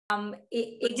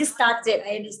It just started.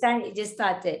 I understand it just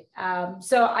started.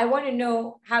 So I want to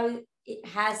know how it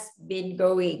has been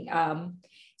going.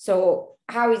 So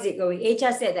how is it going?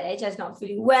 HR said that HR is not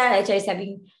feeling well. HR is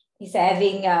having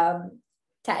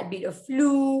tad bit of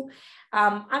flu.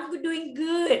 I'm doing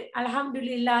good.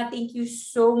 Alhamdulillah. Thank you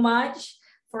so much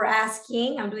for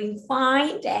asking. I'm doing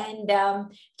fine. And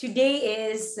today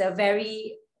is a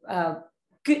very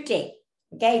good day.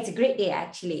 Okay, it's a great day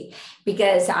actually,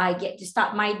 because I get to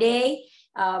start my day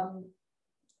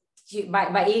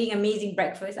by eating amazing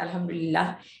breakfast.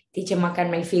 Alhamdulillah. Teacher makan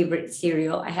my favorite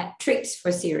cereal. I had tricks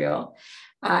for cereal.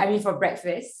 For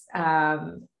breakfast.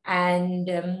 And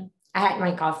I had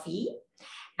my coffee.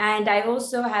 And I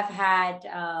also have had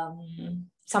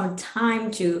some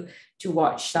time to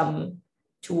watch some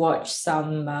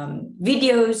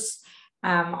videos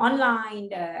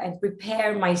online and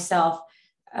prepare myself.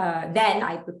 Then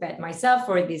I prepared myself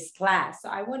for this class. So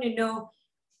I want to know,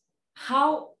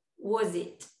 how was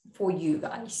it for you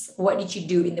guys? What did you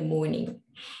do in the morning?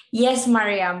 Yes,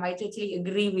 Mariam, I totally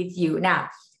agree with you. Now,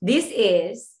 this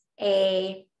is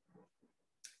a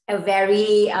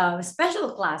very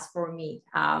special class for me.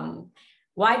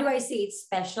 Why do I say it's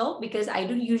special? Because I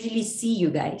don't usually see you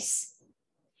guys.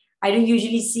 It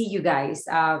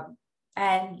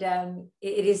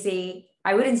is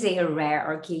I wouldn't say a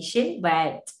rare occasion,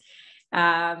 but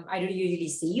I don't usually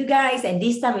see you guys. And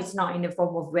this time it's not in the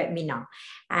form of webinar.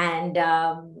 And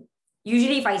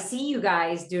usually if I see you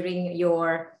guys during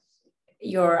your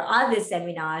other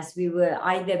seminars, we will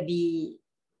either be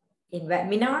in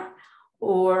webinar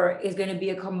or it's going to be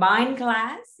a combined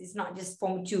class. It's not just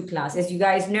Form 2 class. As you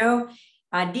guys know,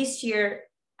 this year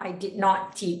I did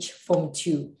not teach Form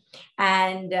 2.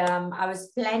 And I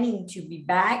was planning to be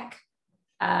back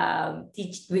with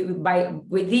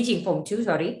teaching Form 2,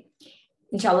 sorry,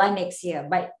 inshallah next year.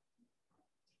 But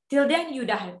till then, you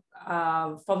dah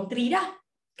Form 3 dah,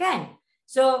 kan?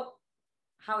 So,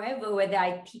 however, whether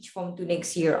I teach Form 2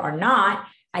 next year or not,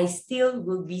 I still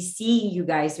will be seeing you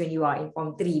guys when you are in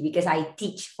Form 3 because I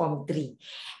teach Form 3.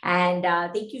 And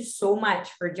thank you so much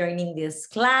for joining this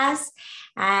class.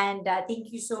 And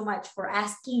thank you so much for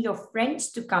asking your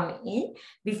friends to come in.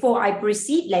 Before I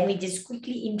proceed, let me just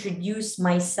quickly introduce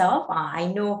myself. I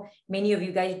know many of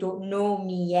you guys don't know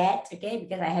me yet, okay,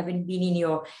 because I haven't been in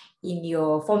your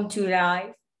Form 2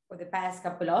 live for the past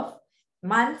couple of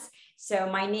months. So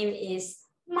my name is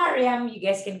Maryam. You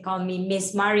guys can call me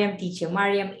Miss Maryam, Teacher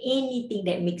Maryam, anything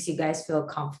that makes you guys feel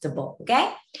comfortable,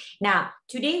 okay? Now,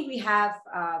 today we have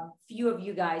a few of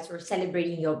you guys who are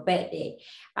celebrating your birthday.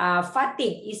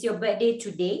 Fatin, is your birthday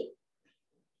today?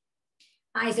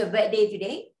 Is your birthday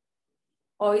today?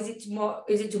 Or is it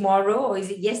tomorrow? Or is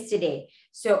it yesterday?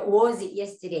 So was it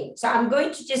yesterday? So I'm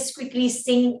going to just quickly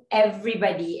sing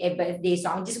everybody a birthday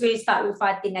song. I'm just going to start with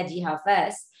Fatin Najiha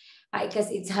first,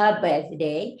 because it's her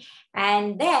birthday.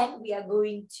 And then we are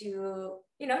going to,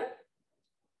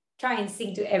 try and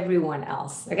sing to everyone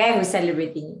else, okay, who's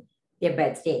celebrating their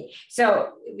birthday.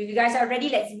 So if you guys are ready,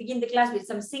 let's begin the class with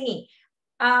some singing.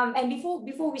 And before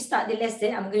we start the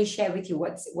lesson, I'm going to share with you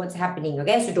what's happening,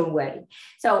 okay? So don't worry.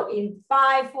 So in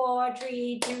 5, 4,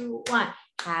 3, 2, 1.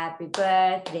 Happy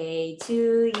birthday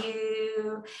to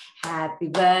you. Happy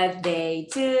birthday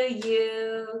to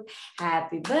you.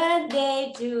 Happy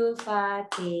birthday to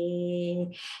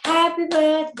Fatih. Happy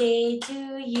birthday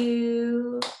to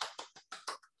you.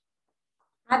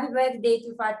 Happy birthday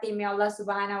to Fatih. May Allah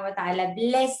subhanahu wa ta'ala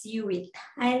bless you with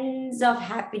tons of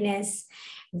happiness,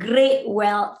 great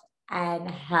wealth and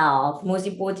health. Most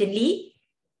importantly,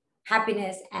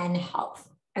 happiness and health.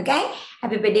 Okay,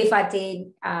 happy birthday,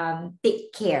 Fatin.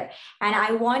 Take care. And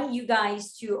I want you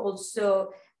guys to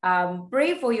also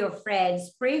pray for your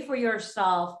friends, pray for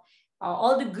yourself,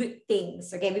 all the good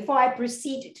things. Okay, before I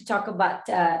proceed to talk about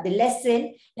the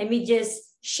lesson, let me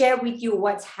just share with you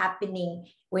what's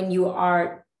happening when you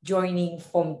are joining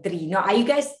Form 3. Now, are you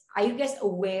guys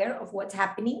aware of what's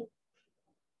happening?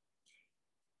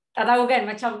 Tak tahu kan,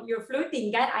 macam you're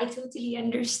floating kan? I totally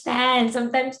understand.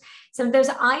 Sometimes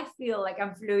I feel like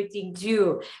I'm floating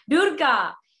too.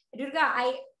 Durga,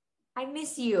 I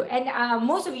miss you. And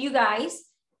most of you guys,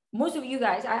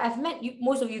 I've met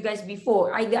most of you guys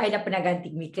before. Either I dah pernah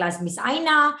ganti kelas Miss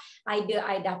Aina, either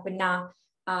I dah pernah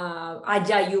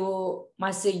ajar you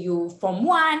masa you Form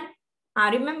 1.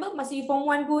 Remember masa you Form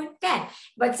 1 pun kan?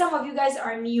 But some of you guys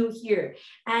are new here.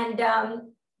 And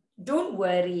don't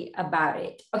worry about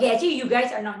it. Okay, actually, you guys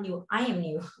are not new. I am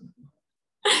new.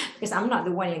 Because I'm not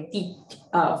the one in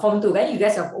Form 2. Right? You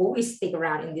guys have always stick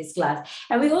around in this class.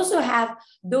 And we also have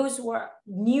those who are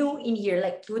new in here,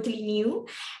 like totally new.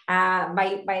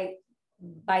 By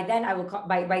by then I will call,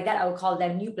 by that I will call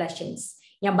them new Pelagians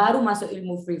yang baru masuk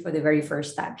ilmu free for the very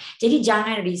first time. Jadi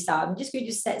jangan risau. I'm just going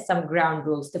to set some ground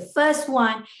rules. The first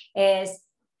one is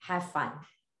have fun.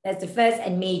 That's the first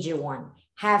and major one.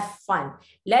 Have fun.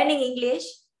 Learning English,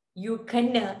 you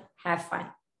kena have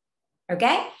fun.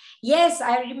 Okay? Yes,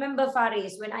 I remember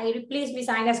Faris, when I replaced Miss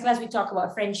Aina's class, we talked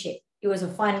about friendship. It was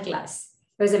a fun class.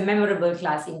 It was a memorable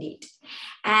class indeed.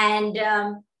 And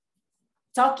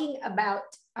talking about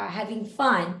having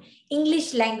fun,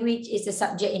 English language is a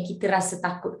subject yang kita rasa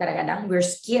takut kadang-kadang. We're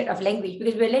scared of language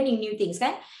because we're learning new things,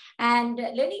 kan? And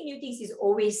learning new things is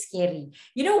always scary.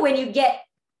 You know, when you get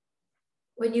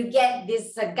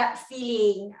this gut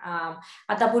feeling,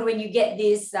 ataupun when you get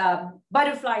this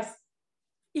butterflies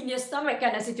in your stomach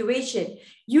kind of situation,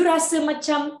 you rasa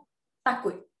macam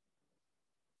takut.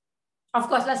 Of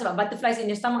course, lah, sebab butterflies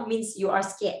in your stomach means you are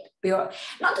scared.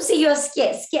 Not to say you are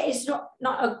scared. Scared is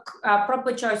not a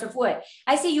proper choice of word.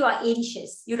 I say you are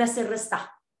anxious. You rasa resah.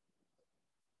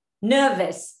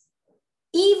 Nervous.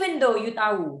 Even though you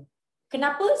tahu.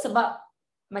 Kenapa? Sebab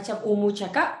macam Umu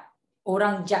cakap,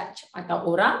 orang judge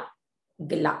atau orang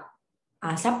gelak.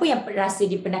 Siapa yang rasa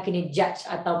dia pernah kena judge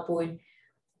ataupun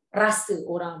rasa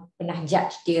orang pernah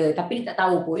judge dia, tapi dia tak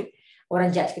tahu pun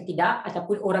orang judge ke tidak,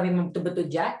 ataupun orang memang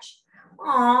betul-betul judge.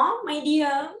 My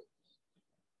dear.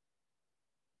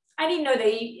 I didn't know that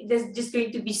there's just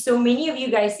going to be so many of you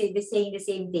guys saying the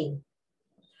same thing.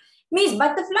 Miss,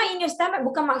 butterfly in your stomach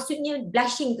bukan maksudnya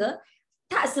blushing ke?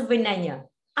 Tak sebenarnya.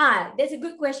 That's a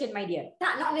good question, my dear.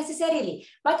 Not necessarily.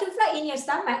 Butterfly in your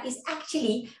stomach is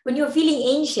actually when you're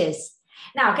feeling anxious.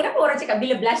 Now, kenapa orang cakap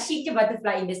bila blushing je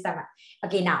butterfly in the stomach?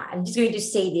 Okay, now, I'm just going to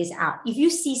say this out. If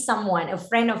you see someone, a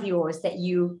friend of yours that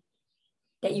you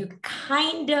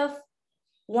kind of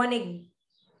want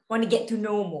to get to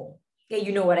know more. Okay,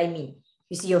 you know what I mean.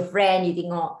 You see your friend, you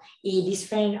tengok, this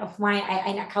friend of mine,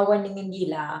 I nak kawan dengan dia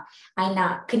lah. I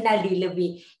nak kenal dia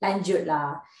lebih lanjut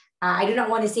lah. I do not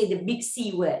want to say the big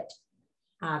C word.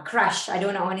 Crush. I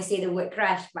do not want to say the word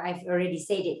crush, but I've already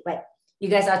said it. But you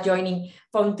guys are joining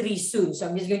Form 3 soon, so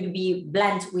I'm just going to be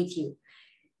blunt with you.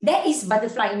 That is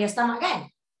butterfly in your stomach, kan?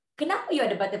 Kenapa you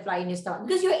ada butterfly in your stomach?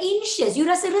 Because you're anxious, you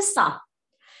rasa resah.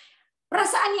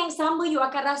 Perasaan yang sama you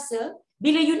akan rasa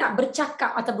bila you nak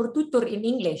bercakap atau bertutur in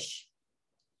English.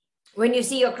 When you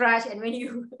see your crush and when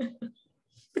you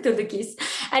betul tu kiss.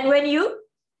 And when you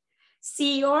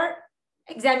see your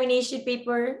examination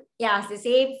paper, yeah, it's the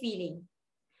same feeling.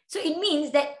 So it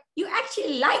means that you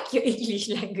actually like your English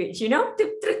language, you know,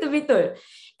 truth to betul.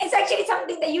 It's actually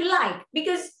something that you like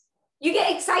because you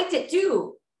get excited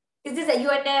too. It's just that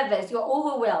you are nervous, you are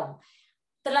overwhelmed.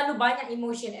 Terlalu banyak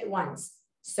emotion at once.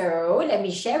 So let me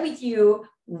share with you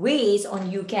ways on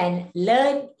you can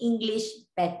learn English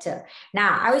better.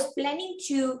 Now, I was planning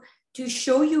to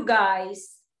show you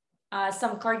guys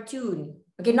some cartoon.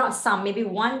 Okay, not some, maybe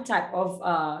one type of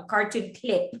cartoon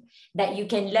clip that you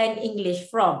can learn English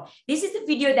from. This is the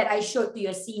video that I showed to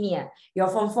your senior, your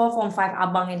Form 4, Form 5,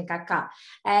 Abang and Kakak.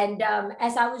 And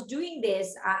as I was doing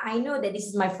this, I know that this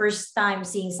is my first time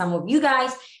seeing some of you guys.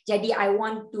 Jadi, I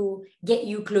want to get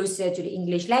you closer to the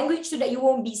English language so that you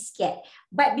won't be scared.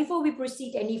 But before we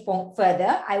proceed any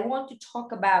further, I want to talk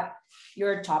about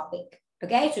your topic.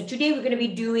 Okay, so today we're going to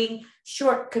be doing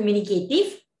short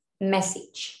communicative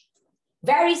message.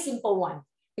 Very simple one,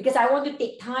 because I want to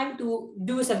take time to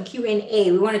do some Q&A.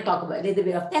 We want to talk about a little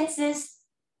bit of tenses.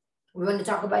 We want to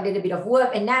talk about a little bit of verb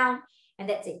and noun, and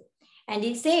that's it. And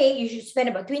they say you should spend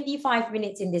about 25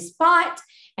 minutes in this part.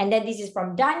 And then this is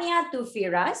from Dania to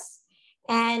Firas.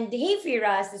 And hey,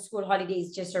 Firas, the school holiday is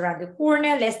just around the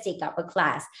corner. Let's take up a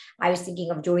class. I was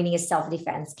thinking of joining a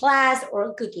self-defense class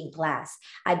or a cooking class.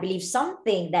 I believe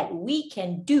something that we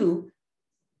can do.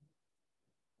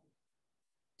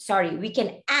 Sorry, we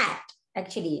can add.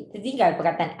 Actually, tinggal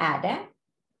perkataan add.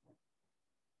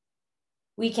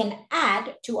 We can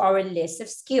add to our list of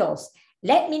skills.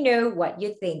 Let me know what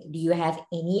you think. Do you have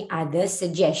any other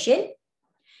suggestion?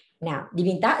 Now,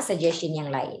 diminta suggestion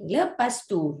yang lain. Lepas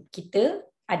tu, kita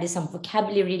ada some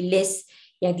vocabulary list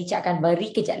yang teacher akan beri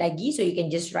kejap lagi, so you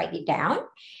can just write it down.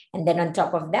 And then on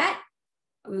top of that,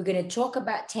 we're going to talk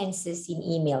about tenses in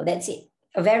email. That's it.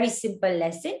 A very simple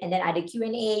lesson, and then at the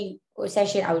Q&A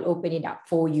session, I will open it up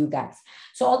for you guys.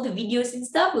 So all the videos and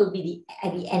stuff will be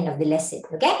at the end of the lesson,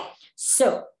 okay?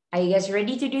 So, are you guys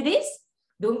ready to do this?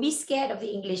 Don't be scared of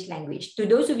the English language. To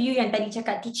those of you yang tadi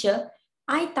cakap, teacher,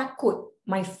 I takut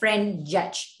my friend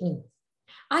judge me.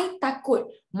 I takut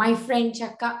my friend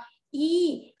cakap,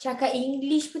 cakap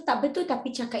English pun tak betul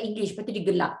tapi cakap English, lepas tu dia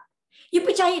gelap. You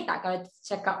percaya tak kalau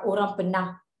cakap orang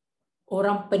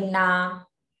pernah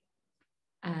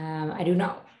I don't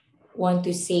know, want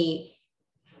to say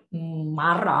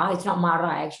marah. It's not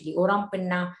marah actually. Orang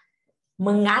pernah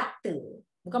mengata,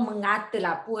 bukan mengata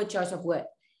lah, poor choice of word.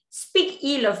 Speak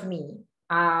ill of me.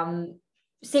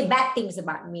 Say bad things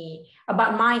about me,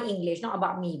 about my English, not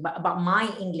about me, but about my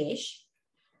English,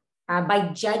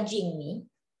 by judging me.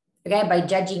 Okay, by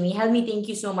judging me. Helmi, thank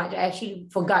you so much. I actually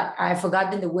forgot. I've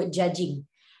forgotten the word judging.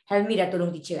 Helmi dah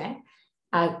tolong teacher.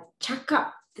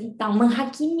 Cakap tentang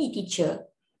menghakimi teacher.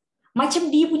 Macam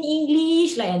dia punya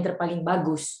English lah yang terpaling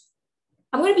bagus.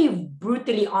 I'm going to be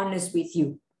brutally honest with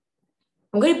you.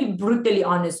 I'm going to be brutally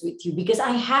honest with you because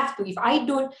I have to. If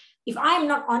I'm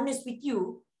not honest with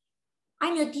you,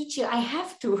 I'm your teacher. I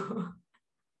have to.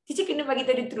 Teacher kena bagi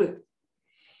tahu the truth.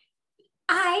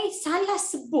 I salah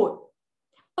sebut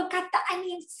perkataan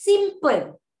yang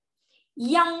simple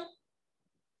yang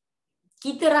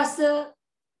kita rasa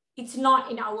it's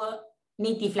not in our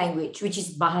native language, which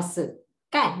is bahasa.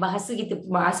 Kan? Bahasa kita,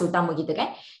 bahasa utama kita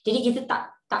kan. Jadi kita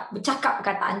tak bercakap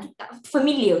perkataan tu tak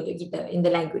familiar untuk kita in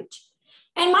the language.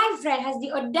 And my friend has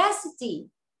the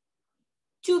audacity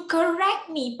to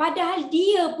correct me padahal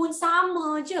dia pun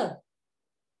sama je.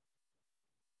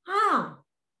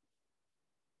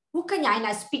 Bukannya I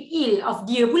nak speak ill of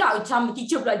dia pula, sama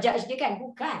teacher pula judge dia kan.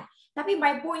 Bukan. Tapi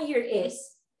my point here is,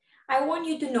 I want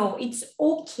you to know it's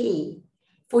okay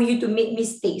for you to make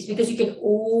mistakes because you can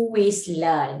always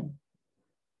learn.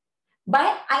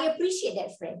 But I appreciate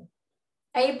that friend.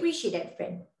 I appreciate that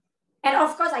friend. And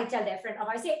of course, I tell that friend,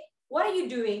 I say, what are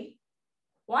you doing?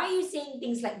 Why are you saying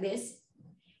things like this?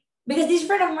 Because this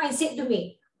friend of mine said to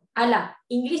me, alah,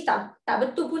 English tak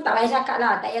betul pun tak payah cakap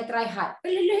lah, tak payah try hard.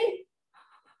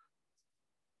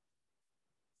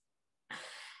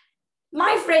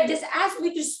 My friend just asked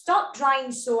me to stop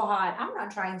trying so hard. I'm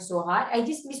not trying so hard. I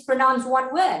just mispronounced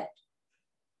one word.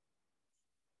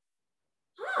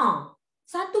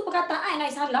 Satu perkataan I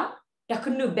salah, dah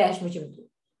kena bash macam tu.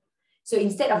 So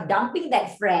instead of dumping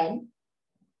that friend,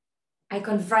 I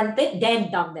confronted,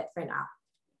 then dumped that friend out.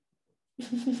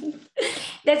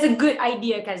 That's a good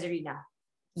idea, Kazarina.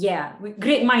 Yeah,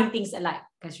 great mind thinks alike,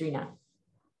 Kazarina.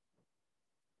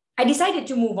 I decided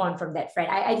to move on from that friend.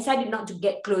 I decided not to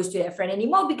get close to that friend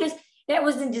anymore because that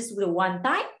wasn't just the one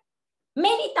time.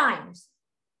 Many times.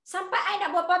 Sampai I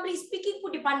nak buat public speaking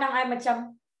pun dipandang I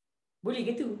macam, boleh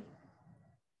ke tu?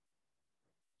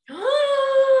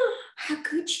 How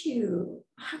could you?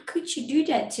 How could you do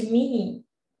that to me?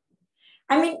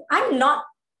 I mean, I'm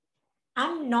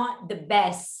not the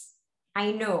best.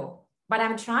 I know, but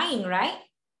I'm trying, right?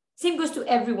 Same goes to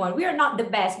everyone. We are not the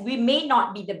best. We may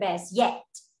not be the best yet,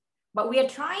 but we are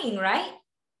trying, right?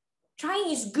 Trying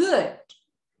is good.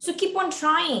 So keep on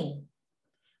trying.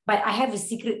 But I have a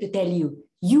secret to tell you.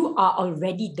 You are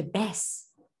already the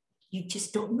best. You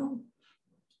just don't know.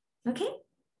 Okay?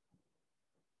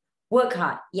 Work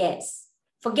hard, yes.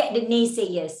 Forget the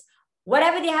naysayers.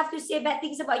 Whatever they have to say bad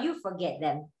things about you, forget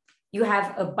them. You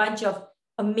have a bunch of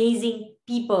amazing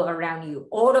people around you.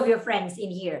 All of your friends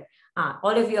in here.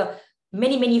 All of your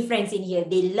many friends in here.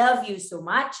 They love you so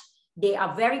much. They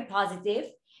are very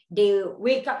positive. They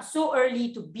wake up so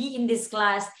early to be in this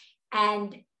class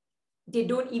and they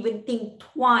don't even think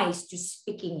twice to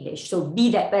speak English. So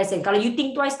be that person. Kalau you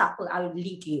think twice, tak apa, I will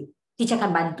lead you. Teacher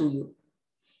akan bantu you.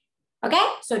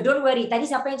 Okay? So don't worry. Tadi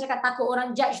siapa yang cakap takut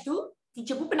orang judge tu,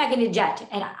 teacher pun pernah kena judge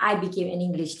and I became an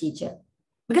English teacher.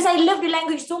 Because I love the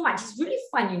language so much. It's really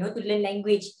fun, to learn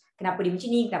language. Kenapa dia macam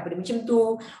ni? Kenapa dia macam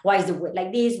tu? Why is the word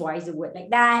like this? Why is the word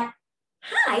like that?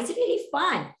 It's really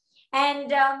fun. And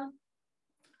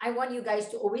I want you guys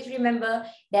to always remember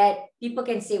that people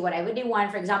can say whatever they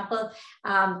want. For example,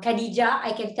 Khadijah,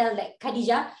 I can tell that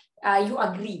Khadijah, you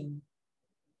are green.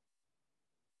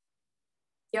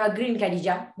 You are green,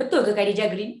 Khadijah. Betul ke Khadijah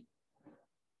green?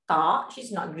 Tak,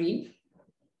 she's not green.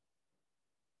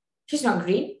 She's not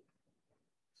green.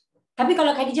 Tapi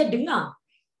kalau Khadijah dengar,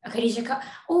 Khadijah cakap,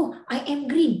 oh, I am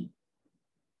green.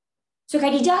 So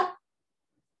Khadijah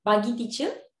bagi teacher,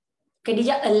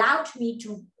 Khadijah allowed me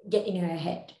to get in her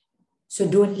head. So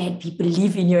don't let people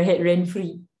live in your head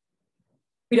rent-free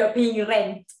without paying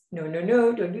rent. No,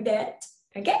 don't do that.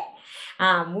 Okay?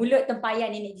 Mulut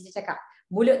tempayan nenek teacher cakap.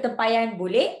 Mulut tempayan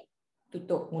boleh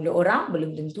tutup. Mulut orang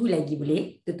belum tentu lagi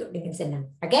boleh tutup dengan senang.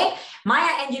 Okay?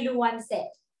 Maya Angelou once said,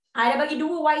 ada bagi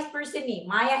dua wise person ni,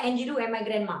 Maya Angelou and my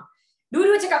grandma.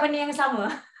 Dua-dua cakap benda yang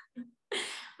sama.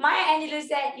 Maya Angelou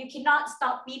said, you cannot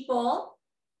stop people.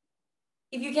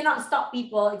 If you cannot stop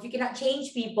people, if you cannot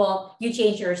change people, you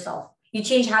change yourself. You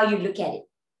change how you look at it.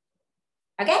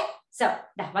 Okay? So,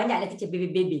 dah banyak dah teacher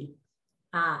baby.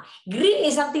 Green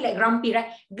is something like grumpy,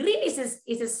 right? Green is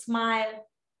a smile.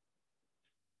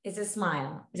 It's a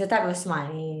smile. It's a type of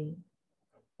smile.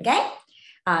 Okay?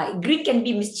 Green can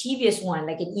be mischievous one,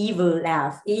 like an evil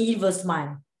laugh, evil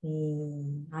smile.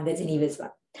 That's an evil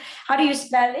smile. How do you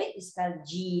spell it? You spell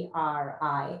Grin.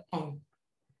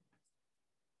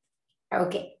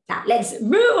 Okay, now let's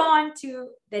move on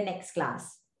to the next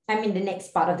class. The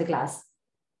next part of the class.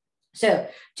 So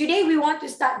today we want to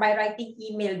start by writing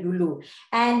email dulu.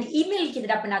 And email kita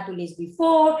dah pernah tulis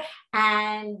before.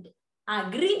 And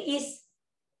green is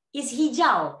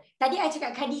hijau. Tadi I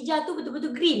cakap Khadijah tu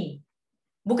betul-betul green.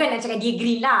 Bukan nak cakap dia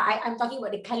green lah. I'm talking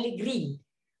about the color green.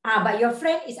 But your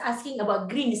friend is asking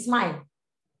about green smile.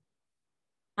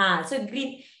 So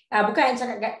green, bukan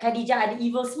cakap Khadijah ada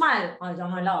evil smile.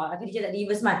 Janganlah, Khadijah tak ada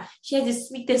evil smile. She has the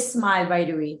sweetest smile, by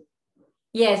the way.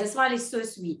 Yes, the smile is so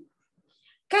sweet.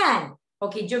 Kan?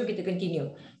 Okay, jom kita continue.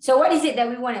 So what is it that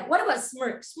we want? What about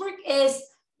smirk? Smirk is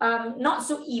not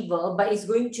so evil, but it's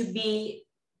going to be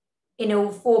in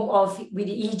a form of with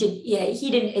a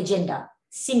hidden agenda.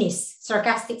 Cynic,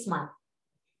 sarcastic smile.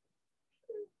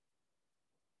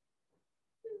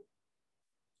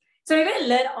 So we're going to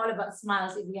learn all about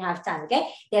smiles if we have time,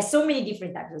 okay? There's so many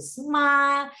different types of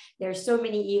smile. There's so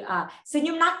many,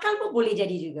 senyum nakal pun boleh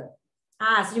jadi juga.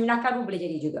 Senyum nakal pun boleh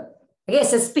jadi juga. Okay,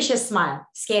 suspicious smile,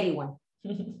 scary one.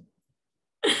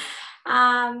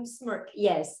 Smirk,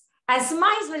 yes. And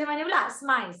smiles macam mana pula?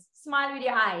 Smile with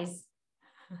your eyes.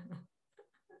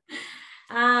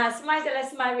 Smiles adalah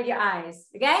smile with your eyes,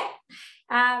 okay?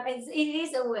 It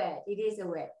is a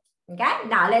word. Okay,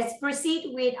 now let's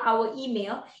proceed with our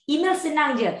email. Email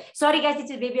senang je. Sorry guys,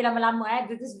 teacher baby lama-lama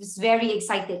because I was very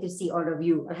excited to see all of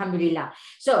you. Alhamdulillah.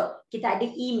 So, kita ada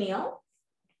email.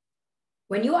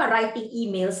 When you are writing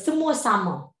email, semua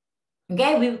sama.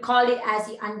 Okay, we call it as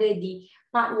under the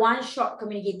part 1 short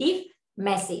communicative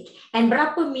message. And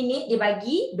berapa minit dia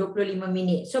bagi? 25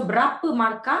 minit. So, berapa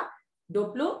markah?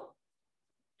 12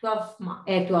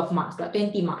 marks,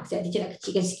 20 marks. Teacher nak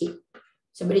kecilkan sikit.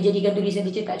 Sebab dia jadikan tulisan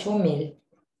teacher tak comel.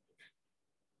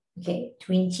 Okay,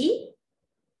 20.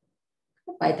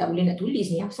 Kenapa I tak boleh nak tulis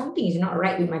ni? Something is not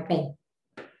right with my pen.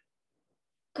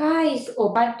 Guys,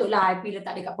 patutlah I pergi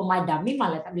letak dekat pemadam.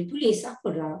 Memanglah tak boleh tulis.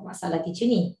 Apa dah masalah teacher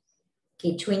ni?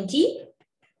 Okay, 20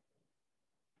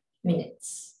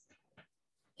 minutes.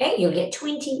 Okay, you'll get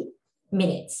 20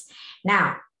 minutes.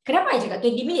 Now, kenapa I cakap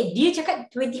 20 minutes? Dia cakap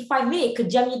 25 minutes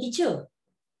kejamnya teacher.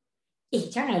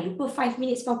 Jangan lupa 5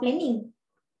 minutes for planning.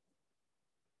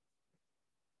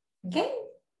 Okay.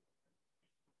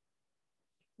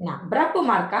 Nah, berapa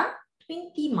markah?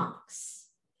 20 marks.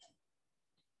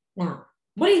 Nah,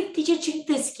 boleh teacher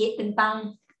cerita sikit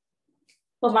tentang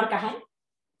pemarkahan?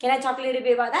 Can I talk a little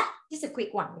bit about that? Just a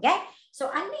quick one, okay? So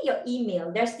under your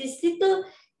email, there's this little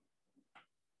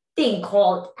thing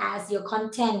called as your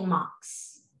content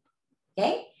marks.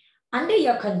 Okay? Under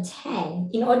your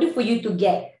content, in order for you to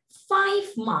get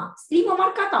 5 marks, 5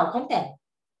 markah tau content.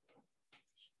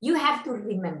 You have to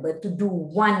remember to do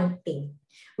one thing,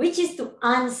 which is to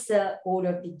answer all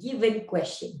of the given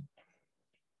question.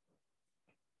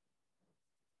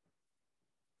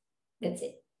 That's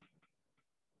it.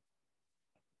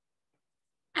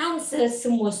 Answer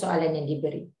semua soalan yang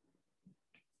diberi.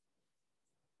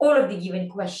 All of the given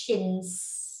questions.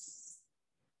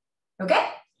 Okay?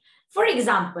 For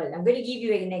example, I'm going to give you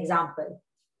an example.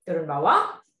 Turun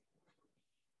bawah.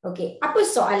 Okay, apa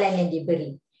soalan yang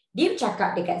diberi? Dia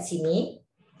cakap dekat sini,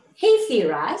 hey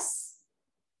Firas,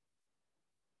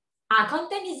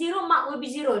 content is 0, mark will be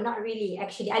 0. Not really,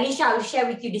 actually. Alisha, I will share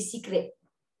with you the secret.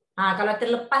 Kalau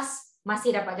terlepas,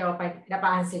 masih dapat jawapan,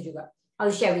 dapat answer juga.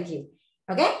 I will share with you.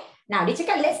 Okay? Now, dia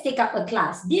cakap, let's take up a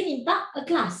class. Dia minta a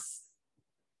class.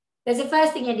 That's the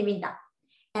first thing yang dia minta.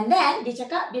 And then, dia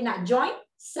cakap, dia nak join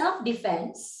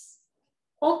self-defense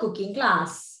or cooking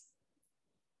class.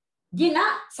 Dia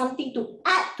nak something to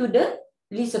add to the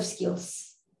list of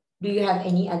skills. Do you have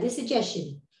any other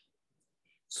suggestion?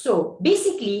 So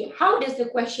basically, how does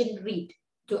the question read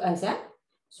to us?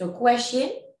 So question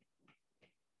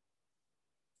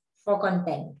for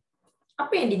content.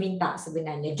 Apa yang diminta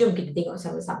sebenarnya? Jom kita tengok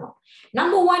sama-sama.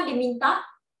 Number 1, diminta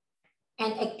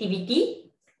an activity.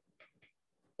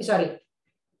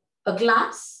 A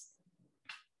class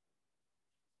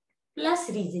plus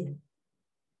reason.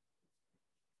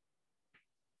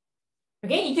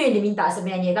 Okay, itu yang dia minta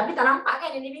sebenarnya. Tapi tak nampak kan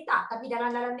yang dia minta. Tapi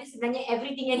dalam-dalam dia sebenarnya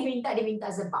everything yang dia minta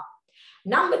sebab.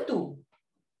 Number 2.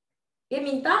 Dia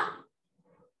minta,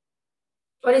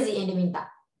 what is it yang dia minta?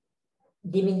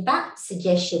 Dia minta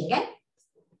suggestion kan?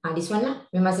 This one lah.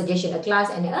 Memang suggestion, a class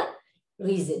and a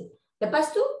reason. Lepas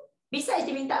tu, besides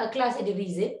dia minta a class and a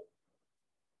reason,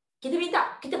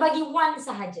 kita bagi one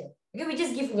sahaja. Okay, we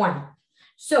just give one.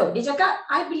 So dia cakap,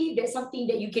 I believe that's something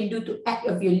that you can do to add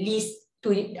of your list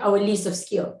to our list of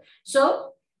skill.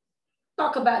 So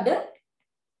talk about the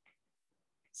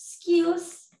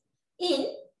skills in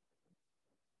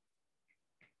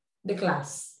the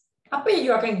class. Apa yang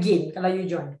you akan gain kalau you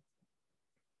join?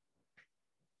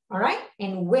 Alright,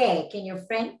 and where can your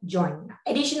friend join?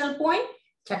 Additional point,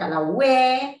 cakaplah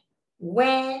where,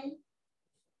 when,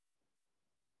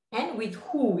 and with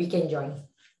who we can join.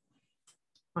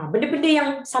 Benda-benda yang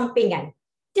sampingan.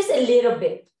 Just a little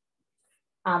bit.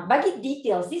 Bagi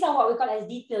details. These are what we call as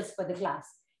details for the class.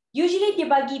 Usually dia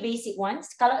bagi basic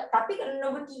ones. Tapi kalau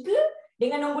nombor 3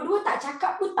 dengan nombor 2 tak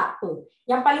cakap pun tak apa.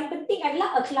 Yang paling penting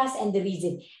adalah a class and the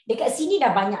reason. Dekat sini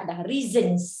dah banyak dah.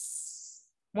 Reasons.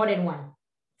 More than one.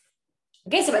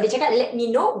 Okay, sebab dia cakap let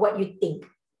me know what you think.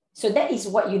 So that is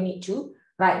what you need to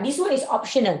write. This one is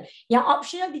optional. Yang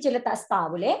optional dia letak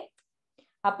star, boleh?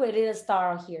 Apa real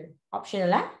star here?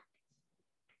 Optional lah.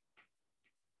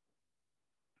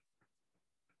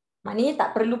 Maknanya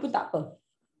tak perlu pun tak apa.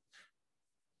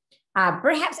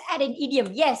 Perhaps add an idiom.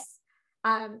 Yes.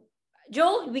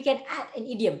 Joel, we can add an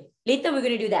idiom. Later we're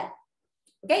going to do that.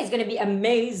 Okay, it's going to be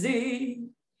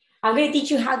amazing. I'm going to teach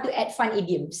you how to add fun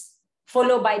idioms.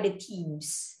 Followed by the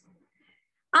teams.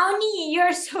 Auni,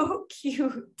 you're so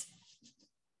cute.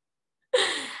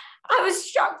 I was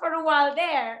shocked for a while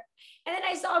there. And then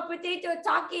I saw a potato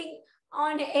talking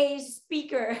on a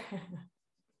speaker.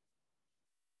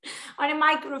 On a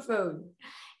microphone.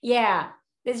 Yeah,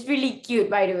 that's really cute,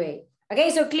 by the way.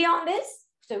 Okay, so clear on this?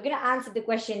 So we're going to answer the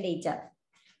question later.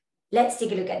 Let's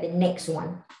take a look at the next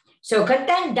one. So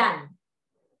content done.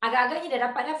 Agak-agaknya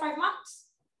dah dapat dah 5 marks?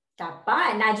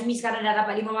 Dapat. Najmi sekarang dah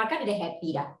dapat 5 marks, dia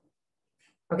happy dah.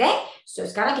 Okay, so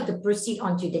sekarang kita proceed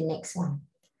on to the next one.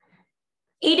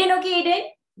 Aiden, okay, Aiden?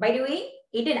 By the way,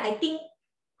 Aiden, I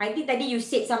think tadi you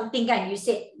said something kan? You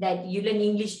said that you learn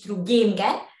English through game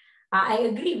kan? I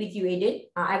agree with you, Aiden.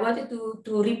 I wanted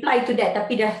to reply to that,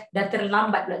 tapi dah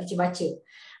terlambat pula baca.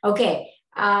 Okay,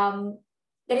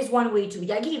 that is one way to.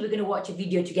 Lagi we're going to watch a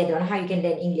video together on how you can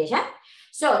learn English. Huh?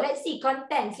 So let's see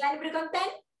content. Selain daripada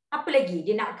content, apa lagi?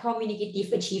 Dia nak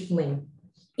communicative achievement.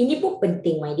 Ini pun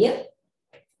penting, my dear.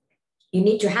 You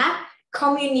need to have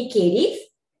communicative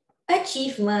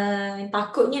achievement.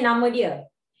 Takutnya nama dia.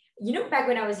 You know, back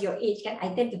when I was your age, kan,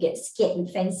 I tend to get scared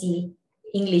with fancy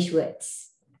English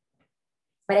words.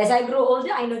 But as I grow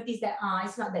older, I notice that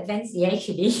it's not that fancy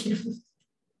actually.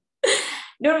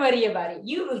 Don't worry about it.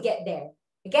 You will get there.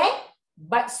 Okay?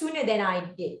 But sooner than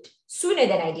I did. Sooner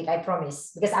than I did, I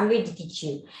promise. Because I'm going to teach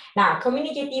you. Now,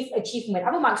 communicative achievement.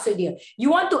 Apa maksud dia?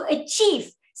 You want to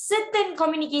achieve certain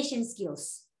communication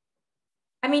skills.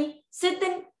 I mean,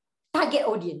 certain target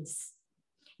audience.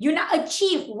 You nak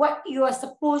achieve what you are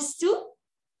supposed to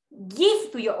give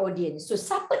to your audience. So,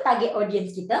 siapa target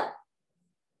audience kita?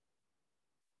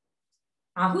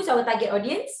 Who's our target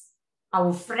audience?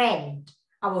 Our friend,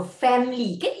 our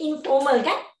family. Kan informal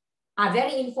kan?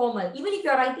 Very informal. Even if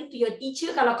you're writing to your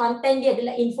teacher, kalau content dia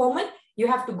adalah informal, you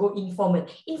have to go informal.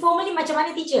 Informal ni macam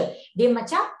mana teacher? Dia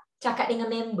macam cakap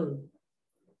dengan member.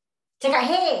 Cakap,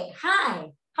 hey, hi,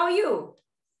 how are you?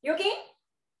 You okay?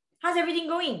 How's everything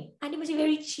going? Dia masih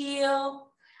very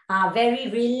chill, very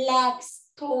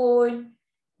relaxed tone.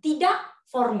 Tidak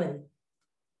formal.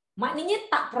 Maknanya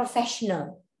tak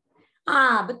professional.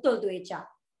 Betul tu Echa.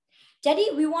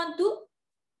 Jadi we want to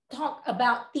talk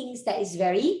about things that is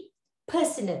very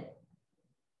personal.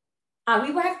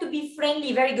 We will have to be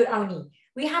friendly. Very good, Auni.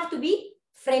 We have to be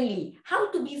friendly. How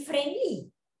to be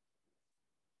friendly?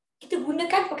 Kita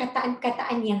gunakan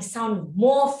perkataan-perkataan yang sound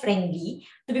more friendly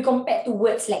to be compared to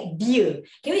words like dear.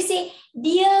 Can we say,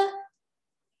 dear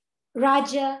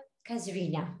Raja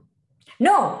Kazrina?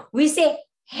 No, we say,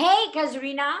 hey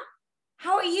Kazrina,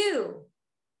 how are you?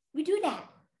 We do that.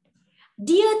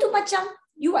 Dear tu macam,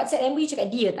 you WhatsApp member, you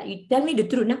cakap dear tak? You tell me the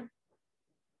truth nah.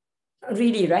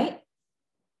 Really, right?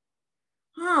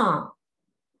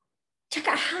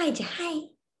 Cakap hi je, hi.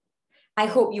 I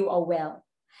hope you are well.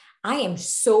 I am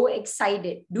so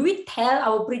excited. Do we tell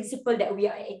our principal that we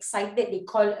are excited? They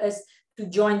call us to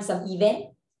join some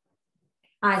event.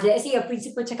 Let's say a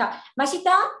principal cakap,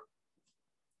 Masita,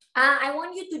 I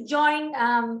want you to join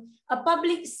a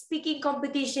public speaking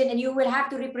competition and you will have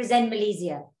to represent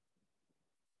Malaysia.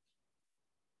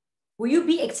 Will you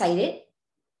be excited?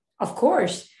 Of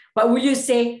course. But will you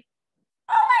say,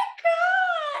 oh my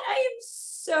God, I am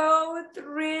so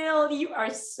thrilled. You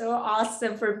are so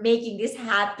awesome for making this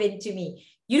happen to me.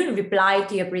 You don't reply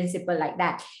to your principal like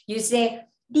that. You say,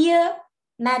 dear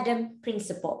Madam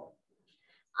Principal,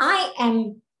 I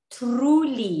am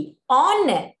truly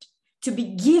honored to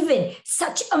be given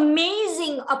such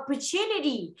amazing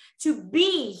opportunity to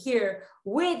be here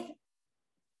with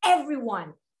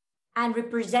everyone and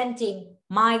representing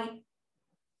my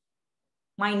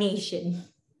nation.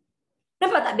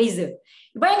 Nampak tak beza?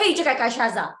 Bayangkan you cakap kat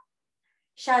Shaza.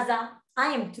 Shaza,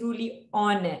 I am truly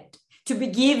honored to be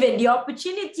given the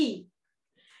opportunity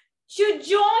to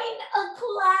join a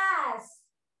class.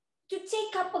 To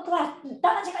take up a class.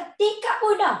 Tak nak cakap take up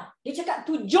pun dah. Dia cakap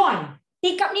to join.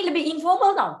 Take up ni lebih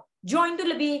informal tau. Join tu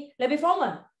lebih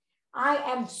formal.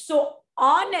 I am so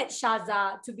honored,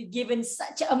 Shaza, to be given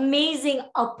such an amazing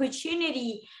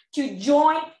opportunity to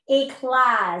join a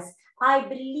class. I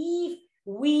believe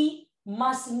we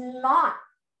must not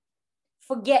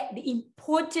forget the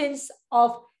importance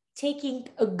of taking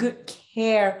a good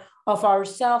care of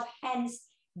ourselves. Hence,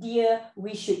 dear,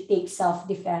 we should take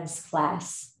self-defense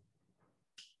class.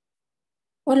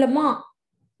 Oh, lemak.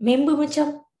 Member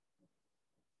macam,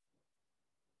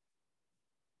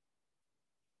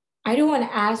 I don't want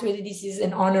to ask whether this is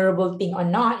an honorable thing or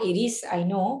not. It is, I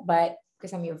know, but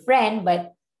because I'm your friend,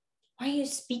 but why are you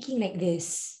speaking like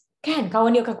this? Kan,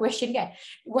 kawan dia akan question kan?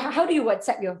 How do you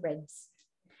WhatsApp your friends?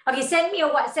 Okay, send me a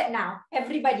WhatsApp now.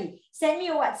 Everybody, send me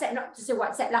a WhatsApp, not to say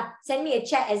WhatsApp lah. Send me a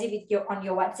chat as if it's on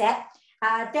your WhatsApp.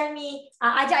 Tell me,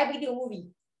 ajak I pergi tengok movie.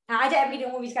 Ajak I pergi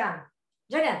tengok movie sekarang.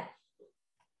 Macam mana?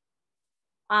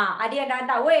 Ada yang dah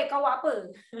hantar, weh, kau buat apa?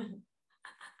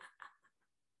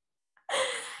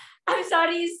 I'm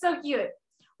sorry, it's so cute.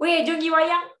 Weh, jom pergi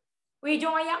wayang. Weh,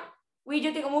 jom wayang. Weh,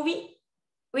 jom tengok movie.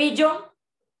 Weh, jom.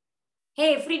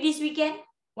 Hey, free this weekend.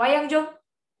 Wayang jom.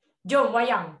 Jom,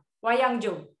 wayang. Wayang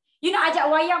jom. You nak ajak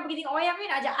wayang pergi tengok wayang, you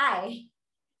nak ajak I.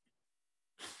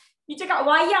 You cakap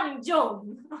wayang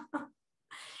jom.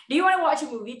 Do you want to watch a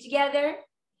movie together?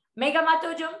 Mega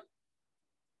Mato jom.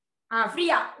 Free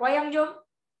tak? Wayang jom.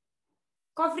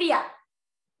 Kau free tak?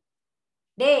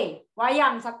 Day,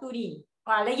 wayang Sabtu ni.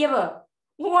 Lagi apa?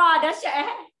 Wah,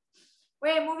 dahsyat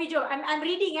Weh, movie jom. I'm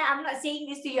reading I'm not saying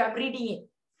this to you. I'm reading it.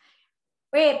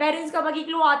 Weh, parents kau bagi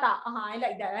keluar tak? I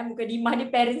like that. Bukan di mana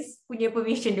parents punya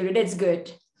permission dulu. That's good.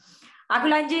 Aku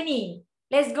belanja ni.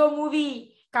 Let's go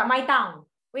movie kat My Town.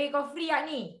 Weh, kau free tak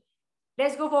ni?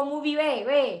 Let's go for movie, weh.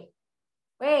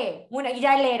 Weh, mu nak pergi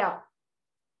jalan tak?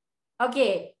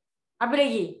 Okay. Apa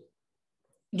lagi?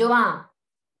 Jom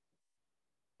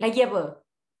Lagi apa?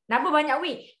 Kenapa banyak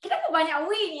weh? Kenapa banyak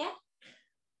weh ni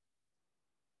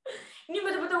Ini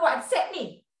betul-betul WhatsApp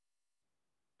ni.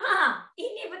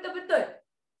 Ini betul-betul.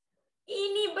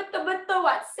 Ini betul-betul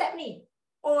WhatsApp ni.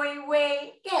 Oi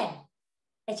weh, kan?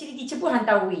 Actually teacher pun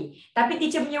hantar weh. Tapi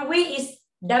teacher punya weh is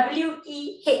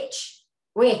W-E-H.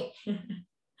 Weh.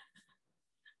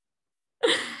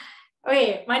 Weh,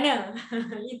 mana?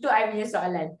 Itu I punya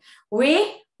soalan.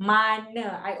 Weh,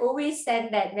 mana? I always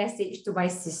send that message to my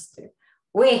sister.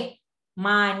 Weh,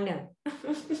 mana?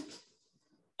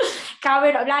 Kau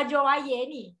nak belajar wayar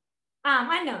ni.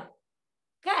 Mana?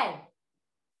 Kan?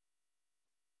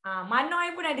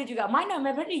 Mana pun ada juga. Mana?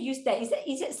 My brother use that.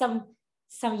 Is it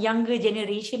some younger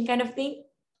generation kind of thing?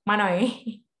 Mana?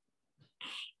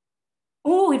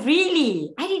 Oh,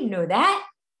 really? I didn't know that.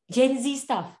 Gen Z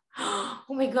stuff.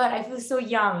 Oh my God, I feel so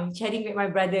young chatting with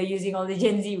my brother using all the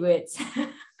Gen Z words.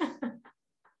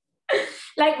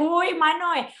 Like, oi,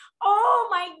 Manoy. Oh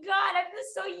my God, I feel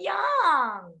so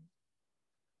young.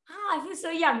 I feel so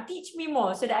young. Teach me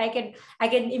more so that I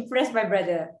can impress my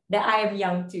brother that I am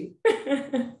young too.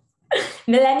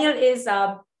 Millennial is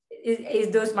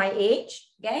those my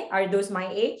age, okay? Are those my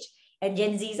age? And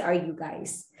Gen Zs are you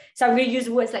guys. So I'm going to use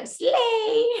words like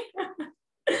slay.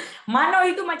 Mano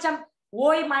itu macam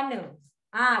woi mana.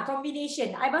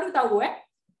 Combination. I baru tahu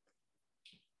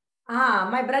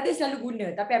my brother selalu guna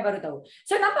tapi I baru tahu.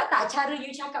 So nampak tak cara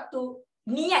you cakap tu,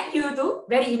 niat you tu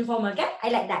very informal kan?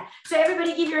 I like that. So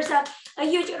everybody give yourself a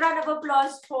huge round of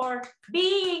applause for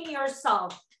being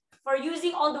yourself, for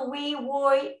using all the way,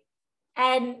 woi,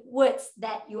 and words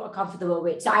that you are comfortable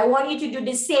with. So I want you to do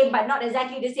the same but not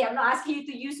exactly the same. I'm not asking you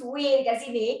to use way dekat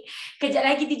sini. Kejap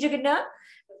lagi teacher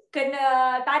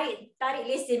kena tarik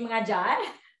lesen mengajar.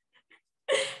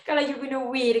 Kalau you guna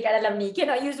way dekat dalam ni,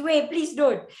 cannot use way, please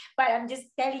don't. But I'm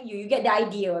just telling you, you get the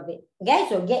idea of it. Okay,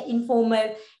 so get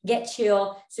informal, get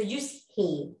chill. So use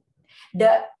hey.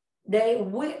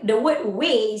 The word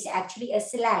way is actually a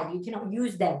slang. You cannot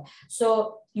use them.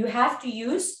 So you have to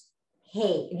use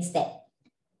hey instead.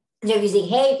 You're using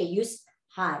hey, you can use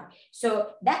hi.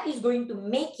 So that is going to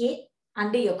make it,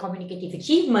 under your communicative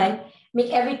achievement, make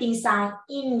everything sound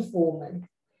informal.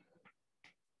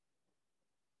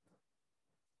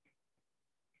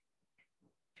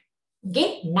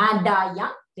 Okay, nada yang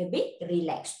lebih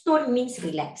relax. Tone means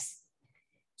relax.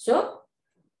 So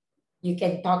you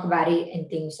can talk about it in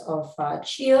things of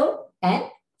chill and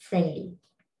friendly.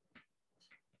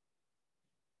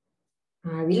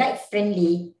 We like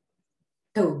friendly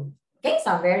tone. Okay,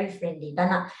 sound very friendly.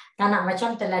 Tak nak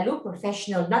macam terlalu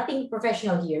professional. Nothing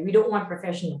professional here. We don't want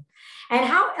professional. And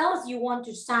how else you want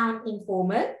to sound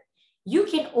informal? You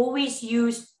can always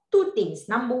use two things.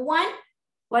 Number one,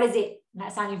 what is it?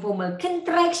 Nak sound informal.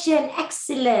 Contraction.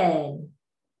 Excellent.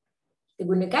 Kita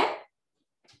gunakan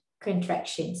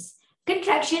contractions.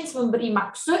 Contractions memberi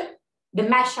maksud the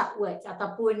mashup words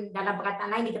ataupun dalam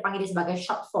perkataan lain kita panggil dia sebagai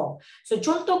short form. So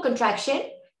contoh contraction,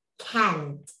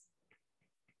 can't.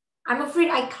 I'm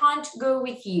afraid I can't go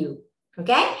with you.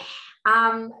 Okay?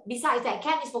 Besides that,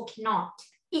 can is for cannot.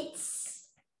 It's.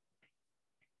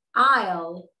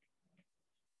 I'll.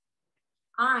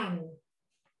 I'm.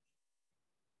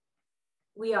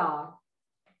 We are.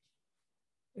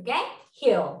 Okay?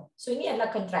 He'll. So ini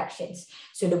adalah contractions.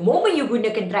 So the moment you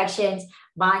guna contractions,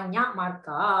 banyak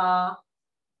markah.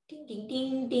 Ding, ding,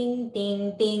 ding, ding, ding,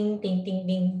 ding, ding, ding,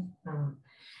 ding.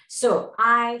 So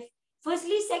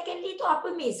firstly, secondly tu apa,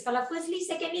 Miss? Kalau firstly,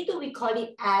 secondly tu we call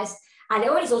it as, that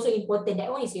one is also important. That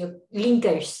one is your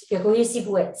linkers, your cohesive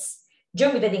words.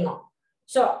 Jom kita tengok.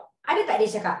 So, ada tak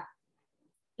dia cakap?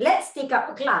 Let's take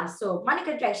up a class. So, mana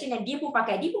contraction yang dia pun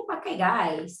pakai? Dia pun pakai,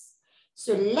 guys.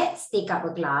 So, let's take up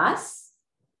a class.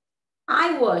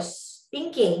 I was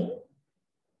thinking,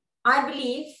 I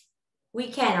believe we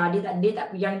can.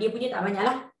 Yang dia punya tak banyak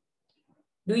lah.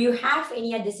 Do you have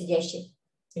any other suggestion?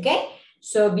 Okay?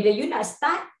 So, bila you nak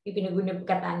start, you kena guna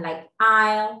perkataan like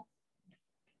I'll,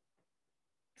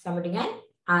 sama dengan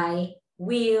I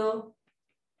will,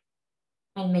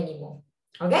 and many more.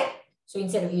 Okay? So,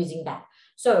 instead of using that.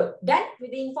 So, done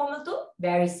with the informal too?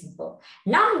 Very simple.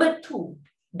 Number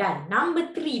 2, done.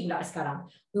 Number 3 pula sekarang.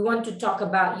 We want to talk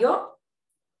about your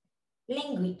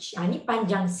language. Ini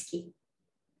panjang sikit.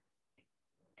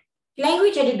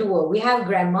 Language ada 2. We have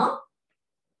grammar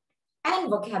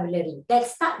and vocabulary.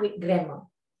 Let's start with grammar.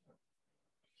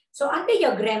 So under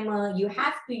your grammar, you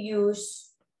have to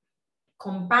use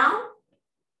compound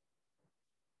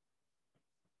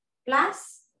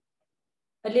plus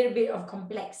a little bit of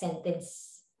complex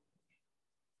sentence.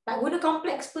 Tak guna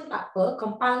complex pun tak apa.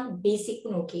 Compound basic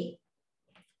pun okay.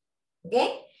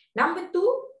 Okay. Number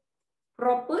 2,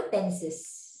 proper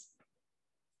tenses.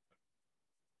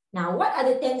 Now, what are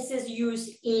the tenses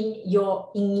used in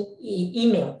your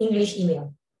email, English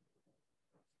email?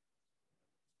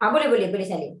 Boleh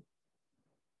salin.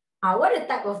 What are the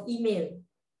type of email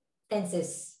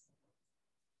tenses?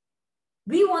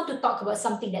 We want to talk about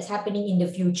something that's happening in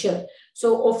the future.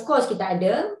 So, of course, kita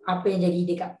ada apa yang jadi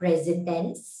dekat present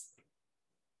tense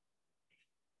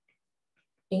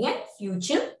dengan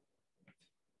future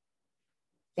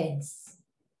tense.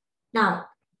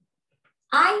 Now,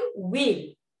 I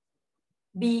will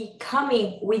be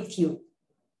coming with you.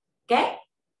 Okay?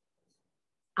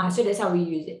 So that's how we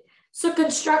use it. So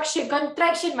contraction,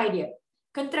 my dear.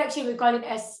 Contraction, we call it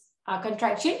as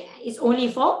contraction. It's only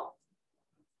for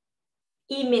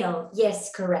email.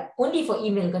 Yes, correct. Only for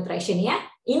email contraction, ya.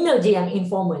 Email je yang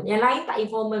informal. Yang lain tak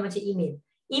informal macam email.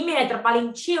 Email yang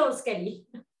terpaling chill sekali.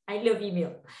 I love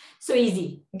email. So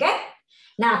easy. Okay?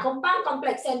 Now, compound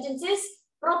complex sentences,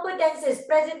 proper tenses,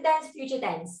 present tense, future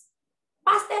tense.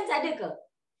 Past tense ada ke?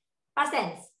 Past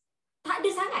tense? Tak ada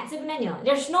sangat sebenarnya.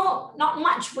 There's not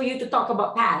much for you to talk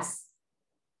about past.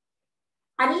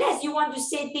 Unless you want to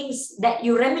say things that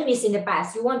you reminisce in the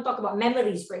past. You want to talk about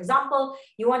memories. For example,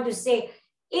 you want to say,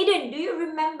 Eden, do you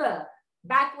remember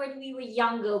back when we were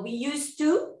younger, we used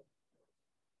to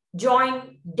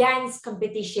join dance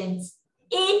competitions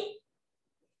in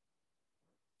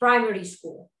primary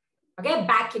school. Okay,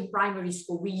 back in primary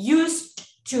school, we used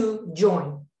to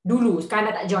join. Dulu,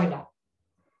 sekarang dah tak join dah.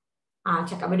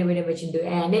 Cakap benda-benda macam tu.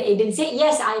 And then Eden said,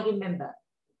 yes, I remember.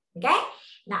 Okay?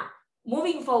 Now,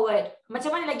 moving forward,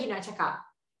 macam mana lagi nak cakap?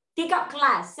 Take up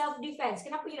class, self-defense.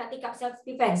 Kenapa you nak take up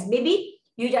self-defense? Maybe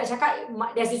you nak cakap,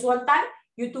 there's this one time,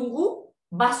 you tunggu,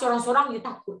 bas sorang-sorang, you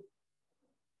takut.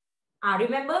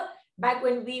 Remember, back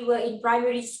when we were in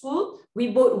primary school,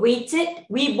 we both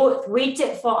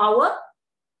waited for our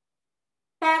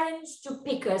parents to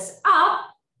pick us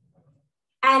up.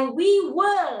 And we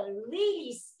were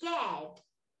really scared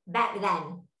back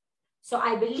then. So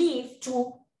I believe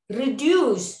to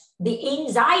reduce the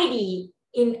anxiety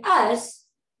in us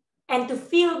and to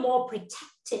feel more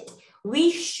protected, we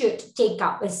should take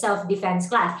up a self-defense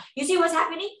class. You see what's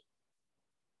happening?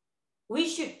 We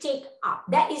should take up.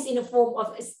 That is in the form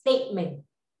of a statement.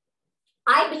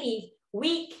 I believe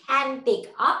we can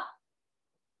take up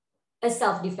a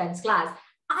self-defense class.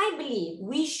 I believe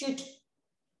we should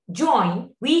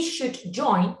we should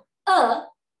join a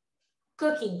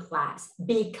cooking class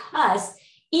because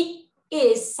it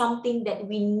is something that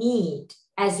we need.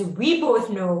 As we both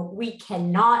know, we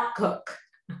cannot cook.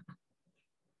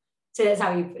 So that's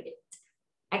how you put it.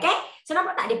 Okay? So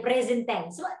nampak tak dia present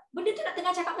tense? Sebab benda tu nak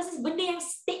tengah cakap pasal benda yang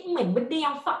statement, benda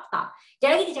yang fakta.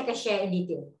 Jangan kita cakap share in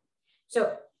detail. So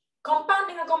compound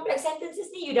dengan complex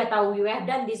sentences ni you dah tahu, you have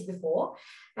done this before.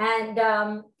 And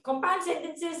compound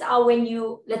sentences are when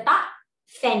you letak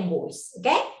fanboys.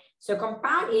 Okay? So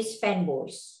compound is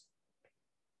fanboys.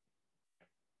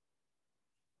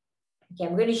 Okay,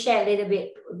 I'm going to share a little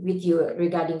bit with you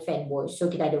regarding fanboys.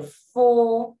 So kita ada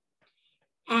for,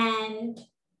 and,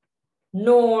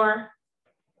 nor,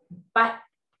 but,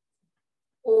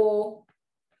 or,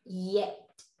 yet.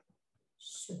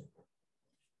 So,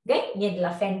 okay, ini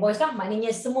adalah fanboys lah.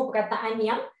 Maknanya semua perkataan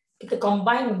yang kita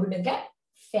combine menggunakan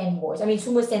fanboys. I mean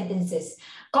semua sentences.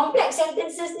 Complex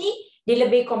sentences ni dia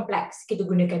lebih kompleks. Kita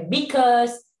gunakan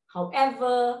because,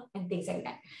 however, and things like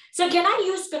that. So can I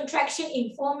use contraction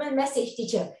in formal message,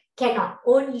 teacher? Cannot.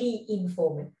 Only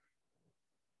informal.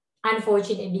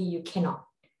 Unfortunately, you cannot.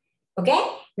 Okay?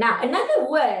 Now,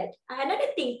 another word,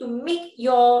 another thing to make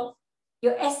your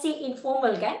essay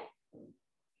informal, kan?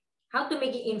 How to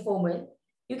make it informal?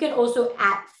 You can also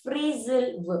add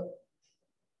phrasal verb.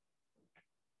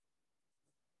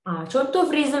 Contoh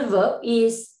phrasal verb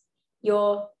is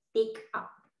your take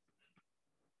up,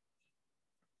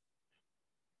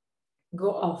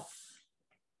 go off,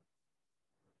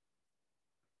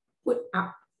 put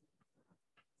up.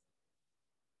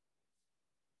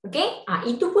 Okay,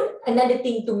 itu pun another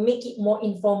thing to make it more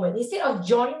informal. Instead of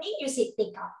joining, you say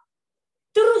take up.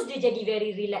 Terus dia jadi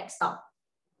very relaxed tau.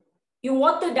 You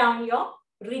water down your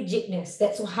rigidness.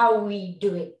 That's how we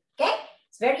do it. Okay,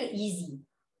 it's very easy.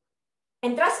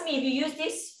 And trust me, if you use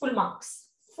this, full marks.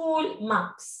 Full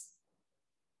marks.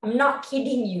 I'm not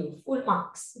kidding you. Full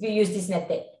marks if you use this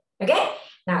method. Okay,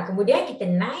 nah kemudian kita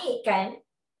naikkan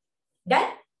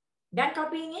dan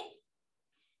copying it.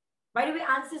 By the way,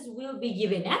 answers will be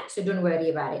given, so don't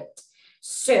worry about it.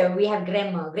 So we have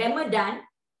grammar. Grammar done.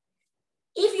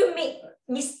 If you make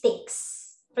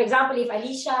mistakes, for example, if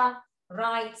Alicia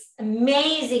writes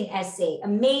amazing essay,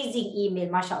 amazing email,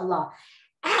 mashallah,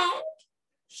 and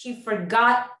she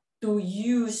forgot to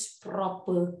use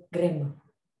proper grammar.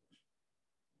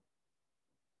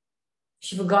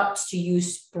 She forgot to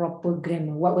use proper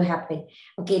grammar. What will happen?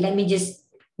 Okay, let me just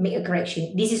make a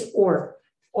correction. This is or,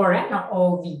 not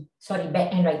OV. Sorry,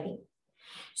 bad handwriting.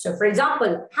 So for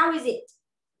example, how is it?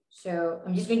 So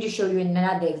I'm just going to show you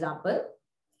another example.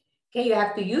 Okay, you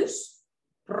have to use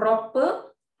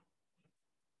proper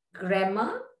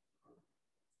grammar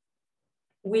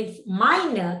with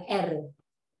minor error.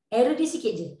 Error dia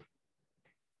sikit je.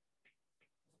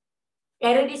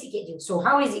 Error dia sikit je. So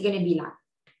how is it going to be like?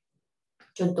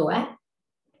 Contoh,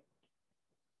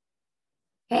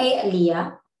 Hey,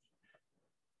 Aliyah.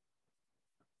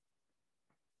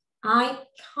 I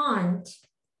can't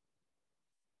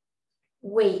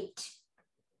wait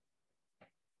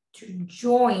to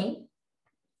join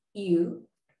you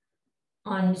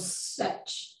on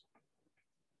such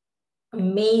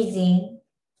amazing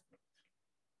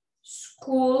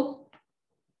school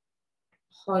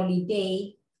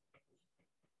holiday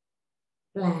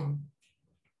plan.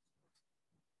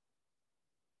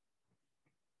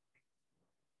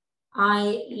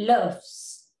 I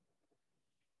loves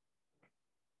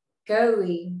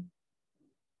going.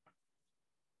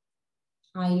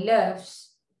 I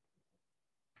loves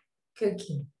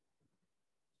cooking.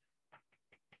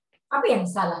 Apa yang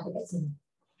salah dekat sini?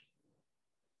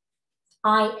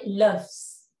 I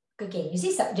loves cooking. You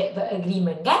see subject verb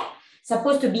agreement, kan?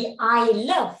 Supposed to be I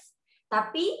love.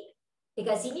 Tapi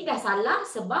dekat sini dah salah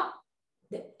sebab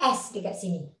the S dekat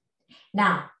sini.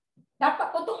 Nah,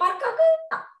 dapat potong markah ke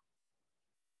tak?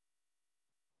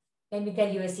 Let me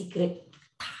tell you a secret.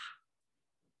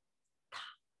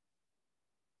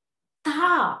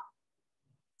 Tak.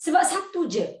 Sebab satu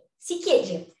je. Sikit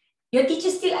je. Your teacher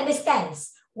still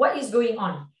understands what is going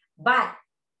on. But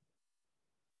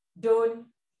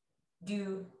don't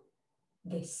do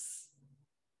this.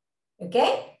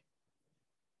 Okay?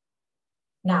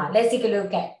 Now, let's take a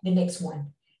look at the next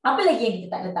one. Apa lagi yang kita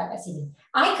tak letak kat sini?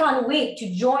 I can't wait to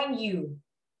join you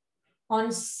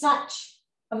on such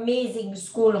amazing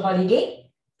school holiday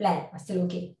plan. Still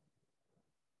okay.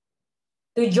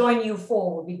 To join you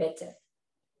for would be better.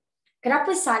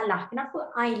 Kenapa salah?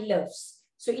 Kenapa I loves?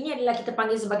 So ini adalah kita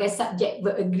panggil sebagai subject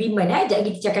verb agreement.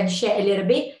 Jadi kita akan share a little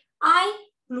bit.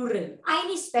 I plural. I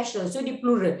ni special. So di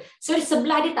plural. So di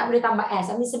sebelah dia tak boleh tambah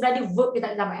S. I mean sebelah dia verb dia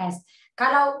tak boleh tambah S.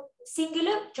 Kalau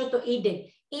singular, contoh Aiden.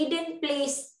 Aiden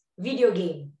plays video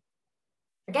game.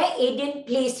 Okay, Aiden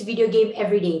plays video game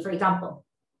every day, for example.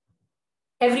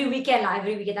 Every weekend lah,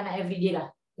 every weekend, tak nak every day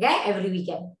lah. Okay, every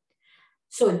weekend.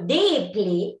 So, they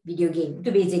play video game.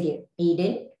 Itu beza dia.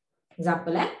 Aiden,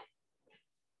 example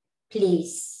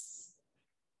plays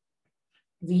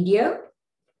video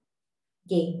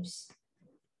games.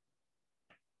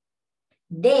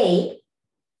 They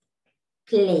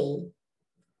play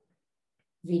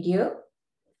video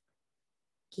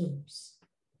games.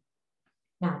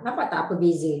 Nah, nampak tak apa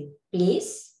beza?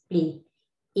 Plays, play.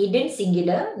 Aiden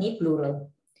singular, ni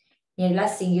plural. Ini adalah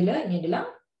singular, ini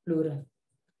adalah plural.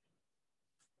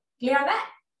 Clear tak?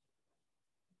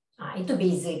 Itu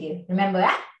beza dia. Remember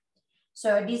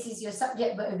So this is your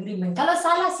subject verb agreement. Kalau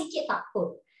salah sikit tak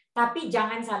apa. Tapi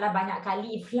jangan salah banyak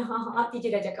kali pula.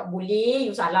 Teacher dah cakap boleh.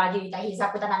 You salah je. You tak hisap.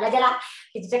 Aku tak nak belajar lah.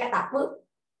 Teacher cakap tak apa.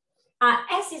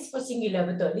 S is for singular.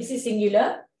 Betul. This is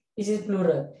singular. This is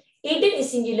plural. Aiden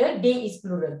is singular. They is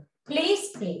plural.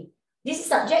 Plays, play. This is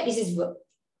subject. This is verb.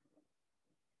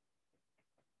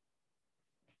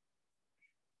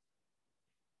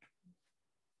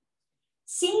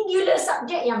 Singular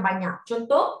subject yang banyak.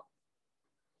 Contoh,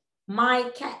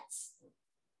 my cats.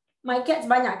 My cats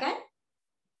banyak kan?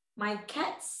 My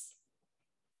cats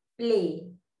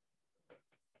play.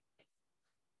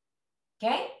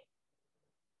 Okay?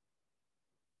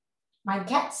 My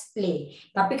cats play.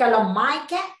 Tapi kalau my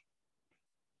cat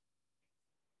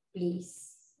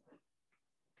plays.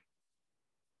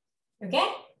 Okay?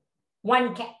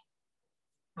 One cat.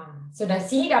 So dah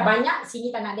sini dah banyak,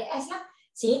 sini tak nak ada S lah.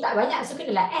 Sini tak banyak, so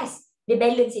kenalah S. Dia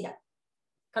balance tidak.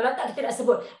 Kalau tak, kita nak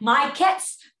sebut my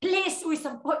cats plays with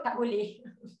support, tak boleh.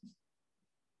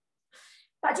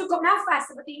 Tak cukup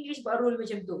nafas seperti English buat rule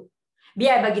macam tu.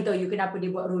 Biar bagi tahu you kenapa dia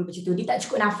buat rule macam tu. Dia tak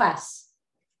cukup nafas.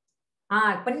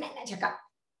 Penat nak cakap.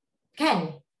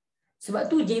 Kan? Sebab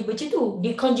tu dia macam tu.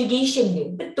 Dia conjugation dia.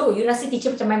 Betul. You rasa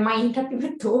teacher macam main-main tapi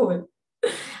betul.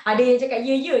 Ada yang cakap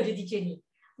ya je teacher ni.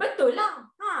 Betul lah.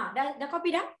 Dah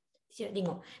copy dah? Teacher nak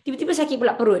tengok. Tiba-tiba sakit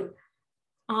pula perut.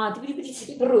 Tiba-tiba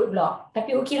sakit perut pula.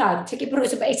 Tapi okey lah. Sakit perut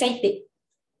sebab excited.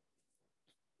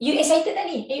 You excited tak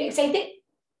ni? Are you excited?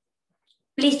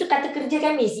 Please tu kata kerja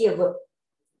kan miss. Ya verb.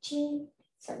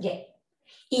 Subject.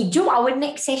 Jom our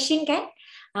next session kan.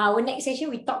 Our next session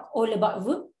we talk all about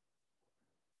verb.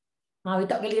 We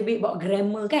talk a little bit about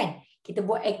grammar kan. Kita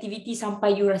buat aktiviti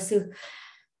sampai you rasa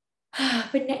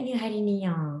penatnya hari ni.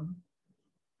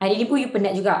 Hari ni pun you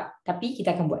penat juga. Tapi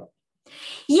kita akan buat.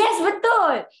 Yes,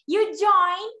 betul. You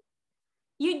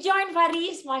join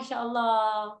Faris. Masya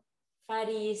Allah.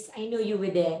 Faris, I know you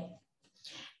were there.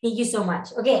 Thank you so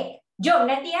much. Okay. Jom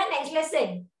nanti next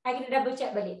lesson. I kena double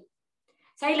check balik.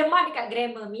 Saya lemah dekat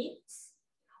grammar means.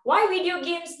 Why video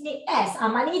games need S?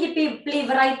 Maknanya dia play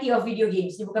variety of video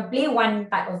games. Dia bukan play one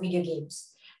type of video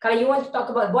games. Kalau you want to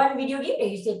talk about one video game, then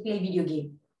you say play video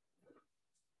game.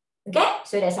 Okay?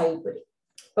 So that's how you put it.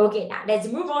 Okay, now let's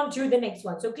move on to the next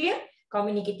one. So clear?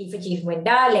 Communicative achievement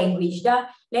dah, language dah.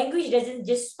 Language doesn't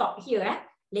just stop here.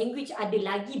 Language ada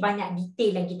lagi banyak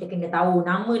detail yang kita kena tahu.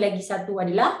 Nama lagi satu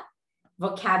adalah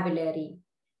vocabulary.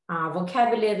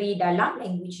 Vocabulary dalam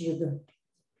language juga.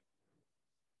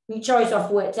 Ni choice of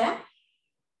words.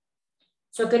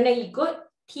 So kena ikut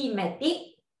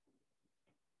thematic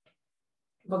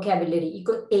vocabulary.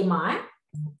 Ikut tema.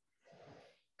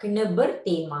 Kena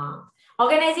bertema.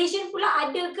 Organisation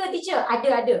pula ada ke teacher?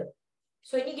 Ada.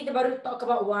 So ini kita baru talk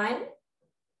about 1,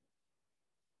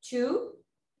 2,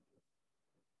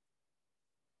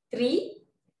 3,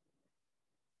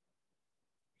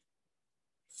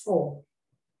 4.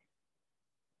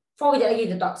 4 kejap lagi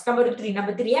kita talk. Sekarang baru 3.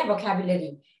 Number 3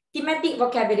 vocabulary. Thematic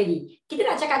vocabulary. Kita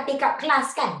nak cakap take up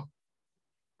class kan?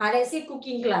 Let's say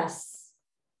cooking class.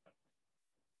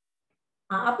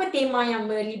 Apa tema yang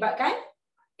melibatkan?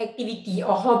 Activity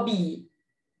or hobby.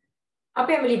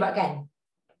 Apa yang melibatkan?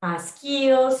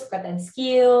 Skills, perkataan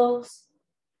skills,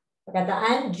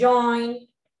 perkataan join,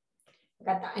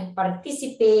 perkataan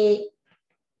participate,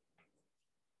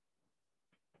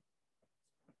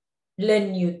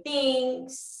 learn new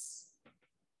things,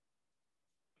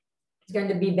 it's going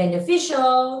to be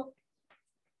beneficial.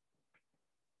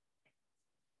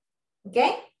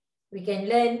 Okay, we can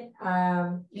learn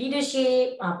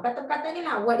leadership, perkataan-perkataan ni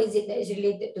lah, what is it that is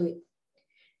related to it.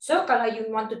 So kalau you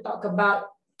want to talk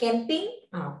about camping,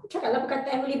 cakaplah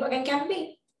perkataan yang melibatkan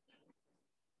camping.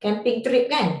 Camping trip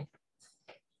kan?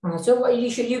 So what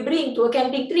should you bring to a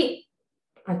camping trip?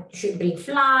 You should bring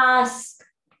flask,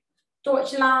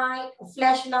 torchlight,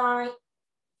 flashlight,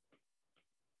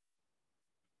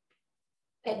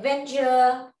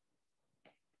 adventure,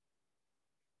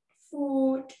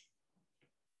 food.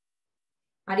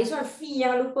 This one free,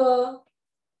 jangan lupa.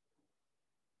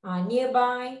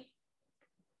 Nearby.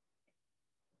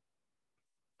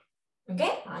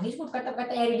 Okay, ni semua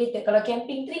kata-kata yang related. Kalau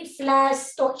camping trip,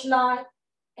 flash, torchlight,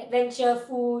 adventure,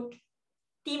 food,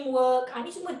 teamwork.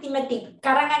 Ni semua thematic.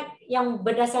 Karangan yang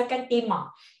berdasarkan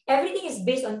tema. Everything is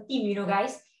based on theme, you know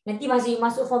guys. Nanti masa you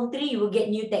masuk form 3, you will get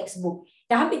new textbook.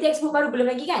 Dah hampir textbook baru belum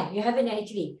lagi kan? You haven't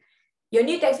actually. Your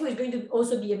new textbook is going to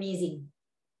also be amazing.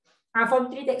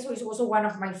 Form 3 textbook is also one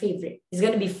of my favorite. It's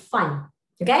going to be fun.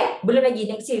 Okay? Belum lagi,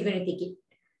 next year you're going to take it.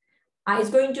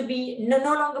 It's going to be no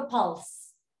longer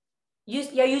Pulse.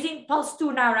 You're using Pulse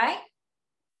 2 now, right?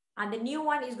 And the new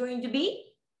one is going to be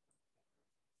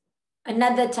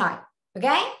another type.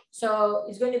 Okay? So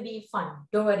it's going to be fun.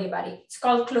 Don't worry about it. It's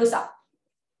called Close Up.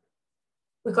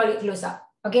 We call it Close Up.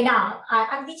 Okay, now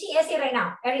I'm teaching essay right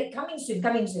now. Eric, coming soon,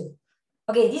 coming soon.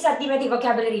 Okay, these are thematic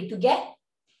vocabulary to get.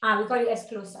 We call it as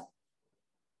Close Up.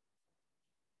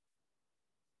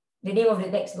 The name of the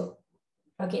textbook.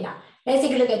 Okay, now let's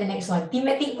take a look at the next one.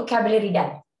 Thematic vocabulary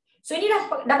done. So ini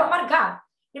dah dapat markah.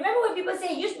 Remember when people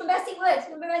say use bombastic words,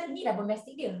 ini lah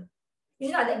bombastic dia.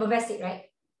 It's not that bombastic, right?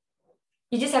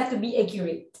 You just have to be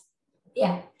accurate.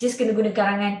 Yeah, just kena guna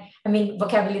karangan,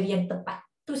 vocabulary yang tepat.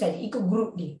 Tu saja, ikut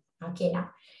group dia. Okay,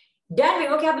 now done with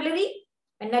vocabulary.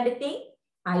 Another thing,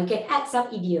 you can add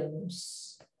some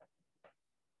idioms.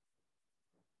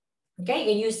 Okay,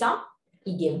 you can use some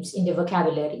idioms in the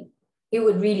vocabulary. It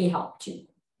would really help too.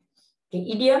 Okay,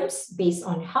 idioms based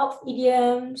on health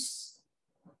idioms,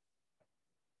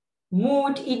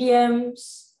 mood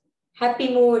idioms,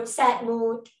 happy mood, sad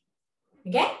mood.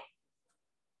 Okay?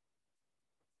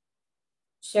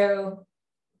 So,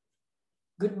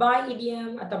 goodbye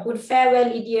idiom ataupun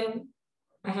farewell idiom.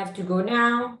 I have to go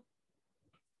now.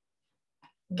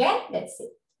 Okay, that's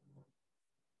it.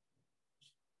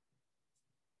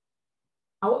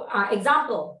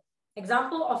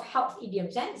 Example of health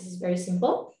idioms. This is very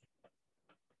simple.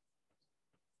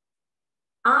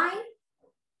 I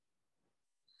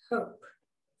hope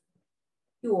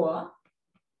you're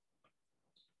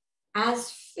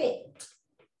as fit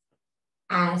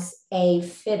as a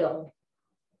fiddle.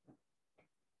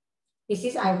 This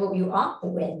is I hope you are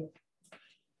well.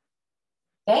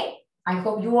 Okay? I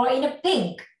hope you are in a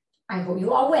pink. I hope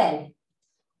you are well.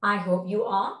 I hope you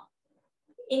are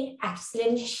in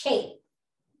excellent shape.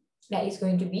 That is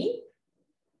going to be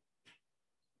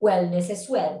wellness as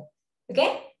well.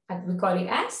 Okay? And we call it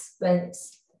as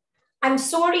wellness. I'm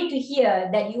sorry to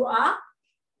hear that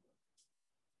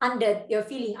you're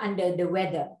feeling under the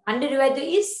weather. Under the weather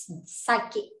is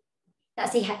sakit. Tak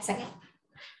sihat sangat.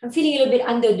 I'm feeling a little bit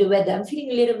under the weather. I'm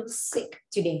feeling a little sick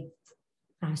today.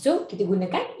 So, kita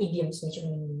gunakan idioms macam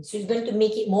ini. So, it's going to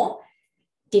make it more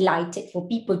delightful for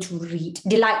people to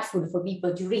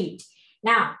read.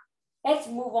 Now, let's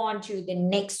move on to the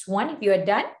next one. If you are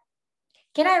done.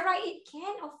 Can I write it?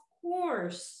 Can, of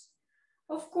course.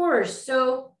 Of course.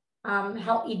 So,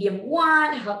 health idiom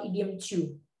 1, health idiom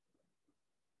 2.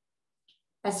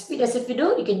 As fit as a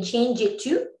fiddle, you can change it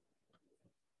to.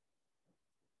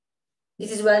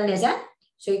 This is wellness, huh?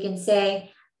 So you can say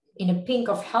in a pink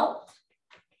of health.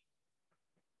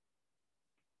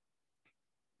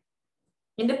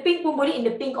 In the pink pun boleh, in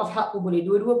the pink of health pun boleh.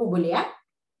 Dua-dua pun boleh, ya.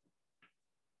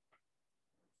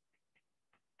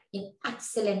 In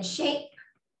excellent shape.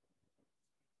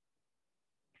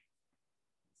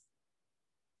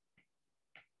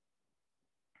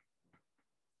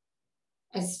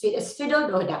 As fit as fiddle,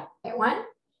 dah. That one.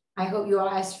 I hope you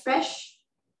are as fresh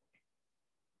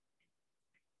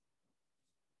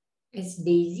as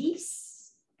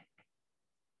daisies.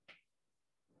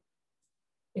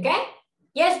 Okay?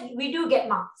 Yes, we do get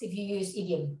marks if you use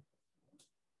idiom.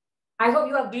 I hope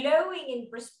you are glowing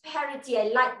in prosperity.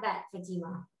 I like that,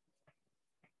 Fatima.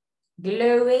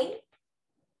 Glowing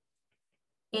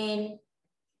in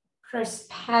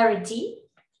prosperity.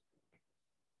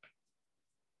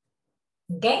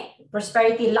 Okay,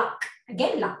 prosperity, luck.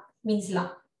 Again, luck means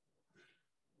luck.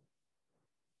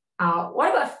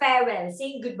 What about farewell?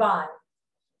 Saying goodbye.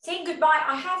 Saying goodbye,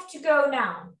 I have to go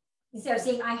now. Instead of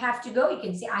saying I have to go, you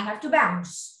can say I have to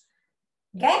bounce.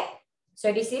 Okay,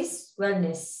 so this is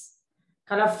wellness.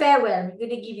 Kalau farewell, we're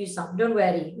going to give you some. Don't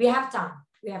worry, we have time.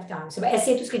 We have time. Sebab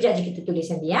essay tu sekejap je kita tulis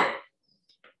nanti, ya.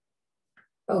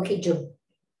 Okay, jom.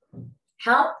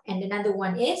 Help, and another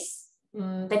one is.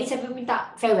 Tadi saya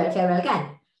minta farewell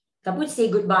kan? Tapi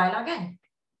say goodbye lah kan?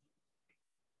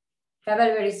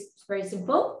 Farewell very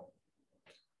simple.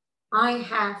 I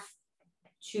have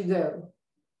to go.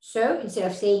 So instead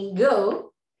of saying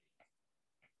go,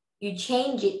 you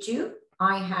change it to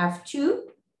I have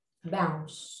to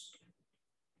bounce.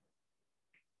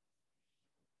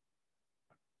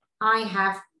 I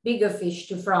have bigger fish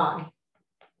to fry.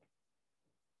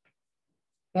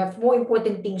 We have more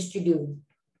important things to do.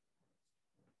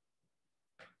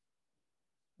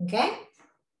 Okay?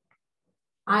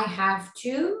 I have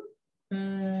to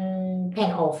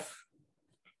pen off.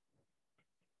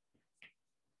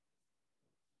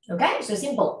 Okay, so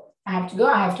simple. I have to go,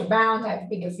 I have to bounce, I have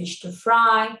bigger fish to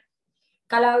fry.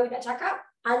 Kalau nak cakap,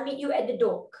 I'll meet you at the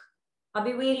dock. I'll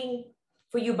be waiting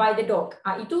for you by the dock.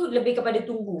 Itu lebih kepada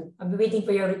tunggu. I'll be waiting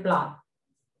for your reply.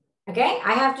 Okay,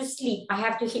 I have to sleep. I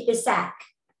have to hit the sack.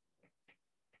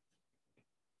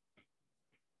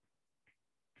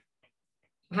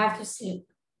 I have to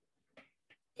sleep.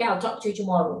 Okay, I'll talk to you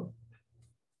tomorrow.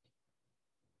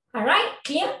 Alright,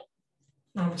 clear?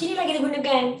 Nah, macam inilah kita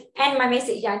gunakan end my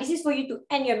message. This is for you to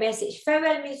end your message.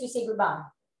 Farewell means to say goodbye.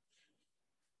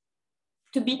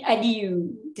 To bid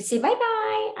adieu. To say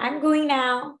bye-bye. I'm going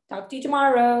now. Talk to you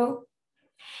tomorrow.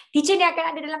 Teacher ni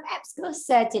akan ada dalam apps ke?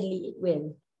 Certainly it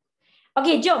will.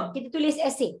 Okay, jom kita tulis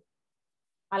essay.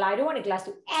 Alah, I don't want the class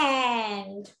to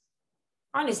end.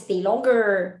 I want to stay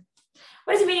longer.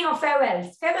 What is the meaning of farewell?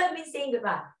 Farewell means saying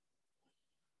goodbye.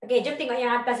 Okay, jom tengok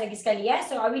yang atas lagi sekali.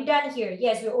 So, are we done here?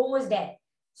 Yes, we're almost there.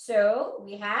 So,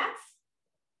 we have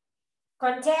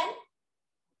content.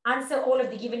 Answer all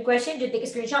of the given questions. Do take a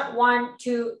screenshot. 1,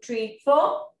 2, 3,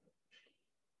 4.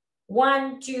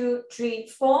 1, 2, 3,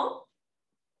 4.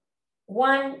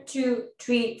 1, 2,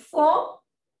 3, 4.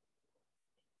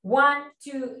 1,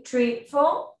 2, 3,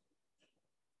 4.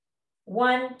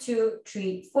 1, 2,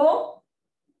 3, 4.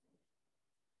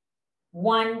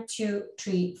 1, 2,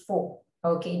 3, 4.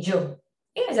 Okay, jom.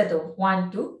 Ini satu. 1,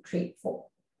 2, 3, 4.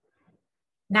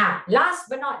 Now,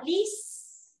 last but not least,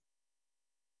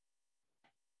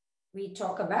 we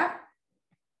talk about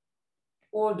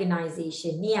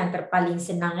organization. Ni yang terpaling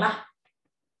senang lah.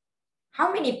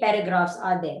 How many paragraphs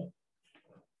are there?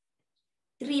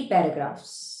 3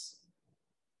 paragraphs.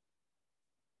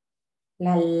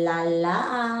 La la la,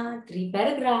 3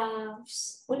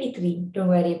 paragraphs. Only 3, don't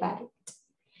worry about it.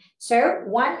 So,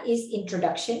 1 is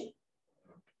introduction,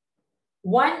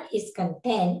 1 is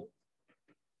content,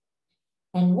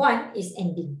 and 1 is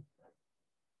ending.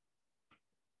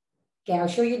 Okay, I'll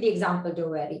show you the example,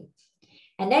 don't worry.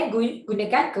 And then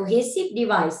gunakan cohesive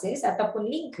devices ataupun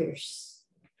linkers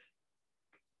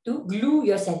to glue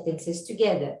your sentences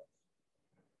together.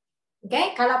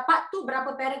 Okay, kalau part 2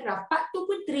 berapa paragraph? Part 2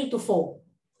 pun 3 to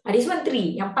 4. This one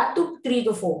 3, yang part 2 3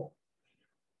 to 4.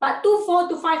 Part 2 4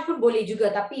 to 5 pun boleh juga,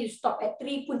 tapi you stop at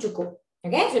 3 pun cukup.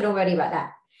 Okay, so don't worry about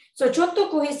that. So contoh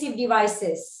cohesive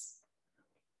devices.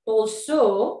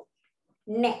 Also,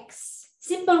 next.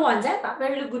 Simple ones, tak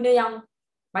perlu guna yang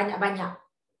banyak-banyak.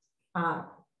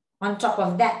 On top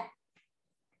of that,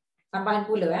 tambahan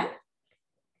pula.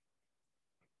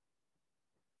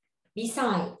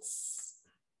 Besides,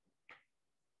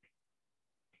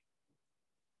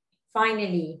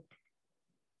 finally,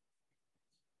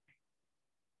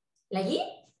 lagi,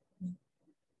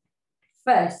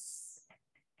 first,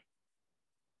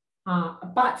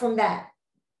 apart from that,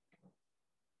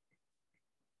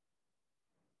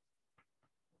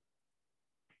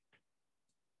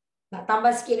 nak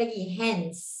tambah sikit lagi,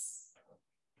 hence,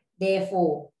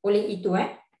 therefore, oleh itu,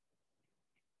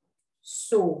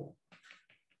 so,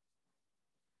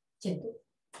 macam tu.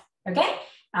 Okay?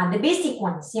 The basic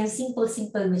ones, yang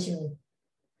simple-simple macam ni.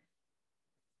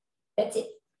 That's it.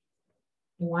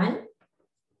 1,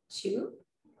 2,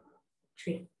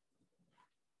 3.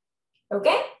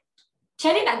 Okay?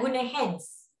 Cara nak guna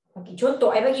hence. Okay,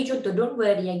 contoh, I bagi contoh. Don't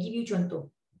worry, I give you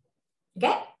contoh.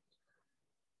 Okay?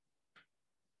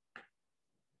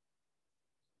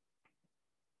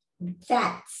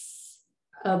 That's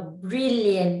a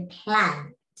brilliant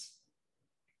plant.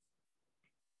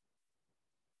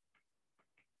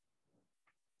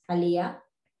 Alia.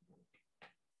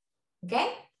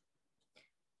 Okay?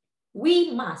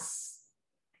 We must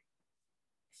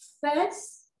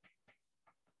first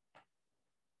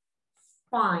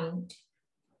find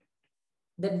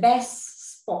the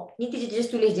best spot. Ni kita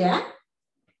just tulis je.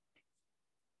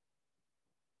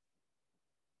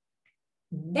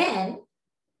 Then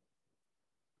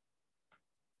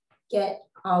get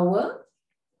our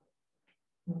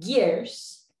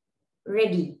gears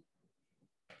ready.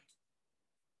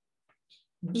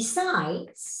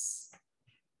 Besides,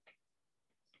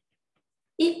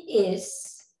 it is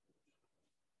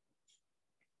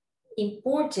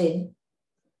important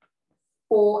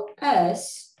for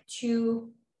us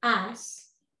to ask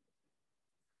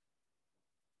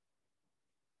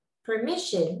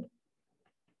permission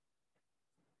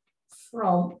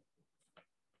from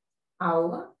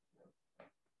our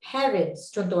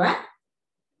parents. Contoh,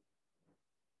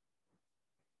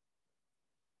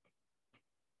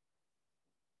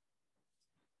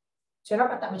 So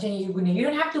nampak tak macam ni you guna? You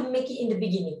don't have to make it in the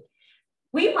beginning.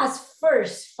 We must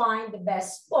first find the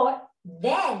best spot,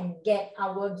 then get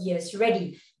our gears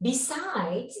ready.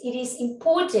 Besides, it is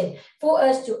important for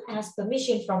us to ask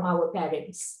permission from our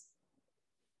parents.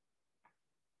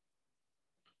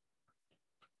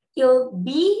 It'll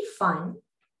be fun.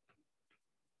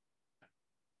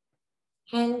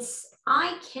 Hence,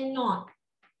 I cannot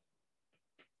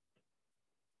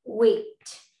wait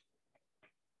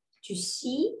to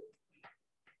see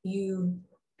you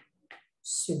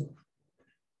soon.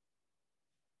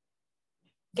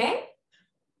 Okay?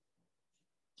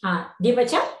 Dia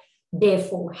macam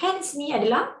therefore. Hence ni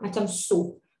adalah macam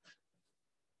so.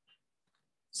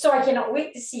 So I cannot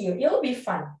wait to see you. It'll be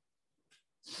fun.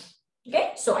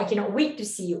 Okay? So I cannot wait to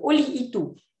see you. Oleh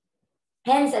itu.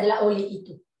 Hence adalah oleh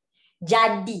itu.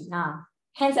 Jadi.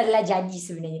 Hence adalah jadi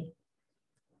sebenarnya.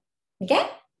 Okay?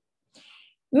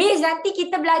 Miss, nanti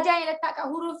kita belajar yang letak kat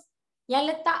huruf. Yang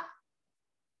letak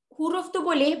huruf tu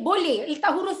boleh? Boleh.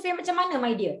 Letak huruf yang macam mana,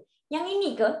 my dear? Yang ini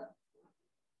ke?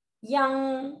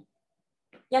 Yang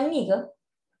ni ke?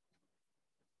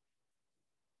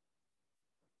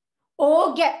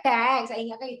 Oh, gap text. Saya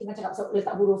ingatkan kita macam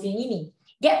letak huruf yang ini.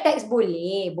 Gap text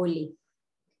boleh, boleh.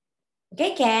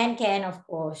 Okay, can of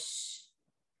course.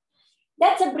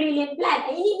 That's a brilliant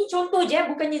plan. Ini contoh je,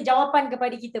 bukannya jawapan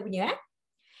kepada kita punya.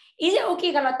 Is it okay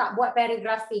kalau tak buat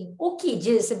paragraphing? Okay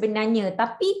je sebenarnya,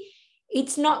 tapi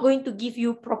it's not going to give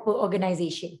you proper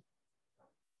organization.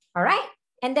 Alright?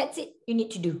 And that's it you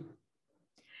need to do.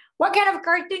 What kind of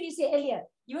cartoon you said earlier?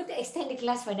 You want to extend the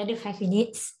class for another 5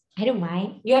 minutes? I don't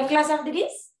mind. You have class after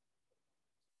this?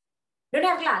 Don't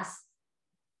have class?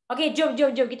 Okay, jom.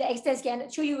 Kita extend sikit.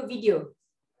 I'll show you a video.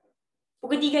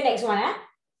 Pukul 3 next one,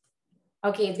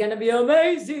 Okay, it's gonna be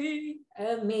amazing.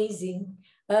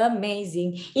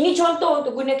 Amazing. Ini contoh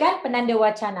untuk gunakan penanda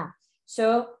wacana.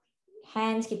 So,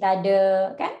 hence kita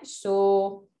ada, kan?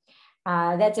 So,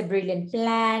 that's a brilliant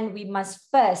plan. We must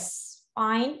first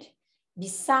find,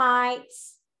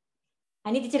 besides.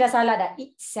 Ini teacher dah salah dah.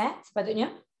 It's,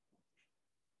 sepatutnya.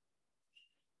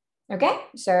 Okay,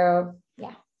 so,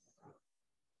 yeah.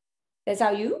 That's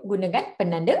how you gunakan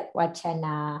penanda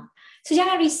wacana. So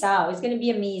jangan risau, it's going to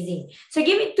be amazing. So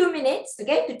give me 2 minutes,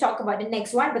 okay, to talk about the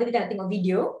next one. Lepas tu kita nak tengok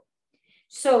video.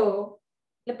 So,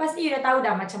 lepas ni you dah tahu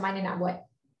dah macam mana nak buat.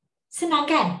 Senang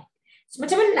kan? So,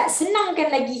 macam mana nak senangkan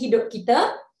lagi hidup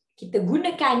kita? Kita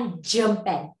gunakan germ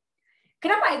pen.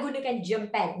 Kenapa I gunakan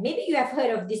germ pen? Maybe you have heard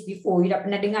of this before. You dah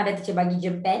pernah dengar ada teacher bagi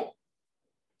germ pen.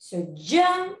 So,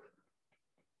 germ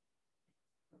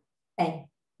pen.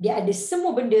 Dia ada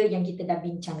semua benda yang kita dah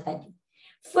bincang tadi.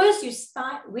 First, you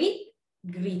start with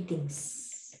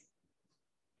greetings.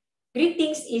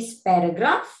 Greetings is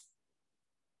paragraph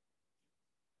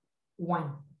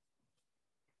 1.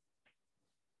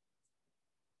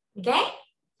 Okay?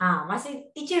 Masa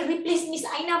teacher replace Miss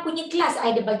Aina punya kelas,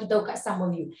 I dah bagi tahu kat some of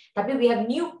you. Tapi we have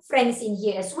new friends in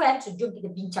here as well. So, jom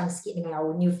kita bincang sikit dengan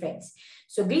our new friends.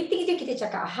 So, greetings dia kita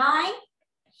cakap hi,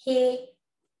 hey,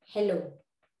 hello.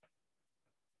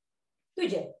 Itu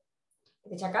je.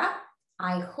 Kita cakap,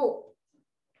 I hope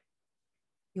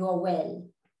you are well.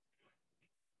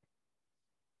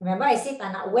 Remember, I said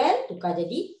tak nak well, tukar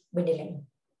jadi benda lain.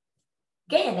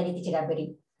 Okay, yang tadi teacher dah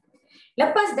beri.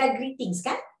 Lepas dah greetings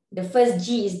kan, the first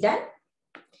G is done.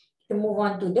 Kita move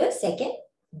on to the second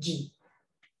G.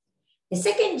 The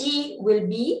second G will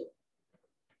be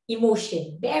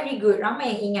emotion. Very good.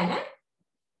 Ramai yang ingat.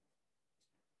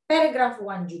 Paragraph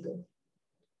 1 juga.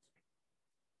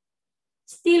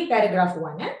 Still paragraph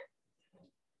 1.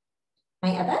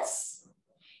 Naik atas.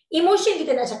 Emotion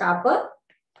kita nak cakap apa?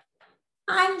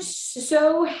 I'm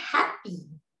so happy.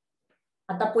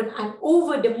 Ataupun I'm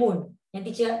over the moon. Yang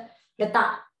teacher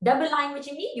letak double line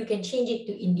macam ni, you can change it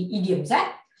to in the idioms.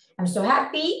 I'm so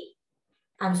happy.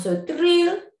 I'm so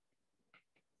thrilled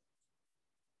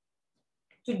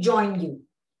to join you.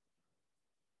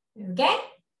 Okay?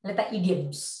 Letak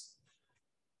idioms.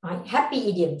 Right?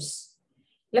 Happy idioms.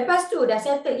 Lepas tu dah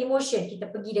settle emotion, kita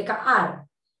pergi dekat R.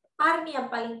 R ni yang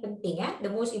paling penting,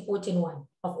 the most important one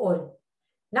of all.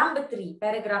 Number 3,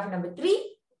 paragraph number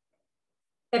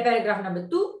 3, paragraph number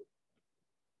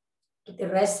 2,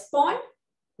 kita respond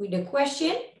with the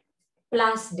question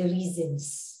plus the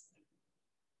reasons.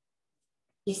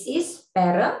 This is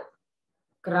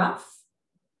paragraph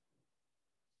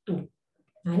 2.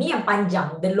 Nah, ni yang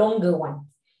panjang, the longer one.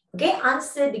 Okay,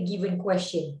 answer the given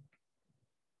question.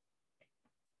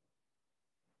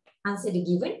 Answer the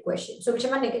given question. So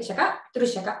macam mana kita cakap?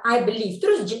 Terus cakap, I believe.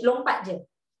 Terus lompat je.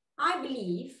 I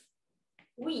believe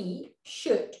we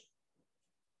should.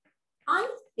 I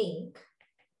think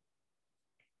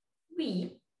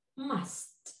we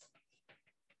must.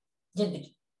 Jadi,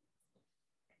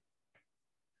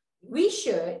 we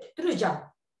should, terus jawab.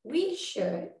 We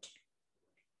should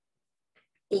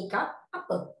take up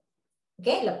apa?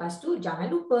 Okay, lepas tu jangan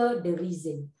lupa the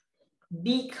reason.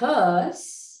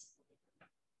 Because,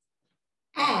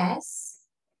 as,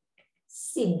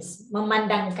 since,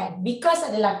 memandangkan. Because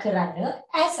adalah kerana,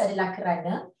 as adalah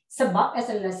kerana, sebab, as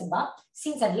adalah sebab,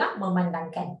 since adalah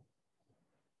memandangkan.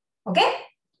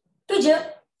 Okay? Tu je.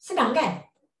 Senang kan?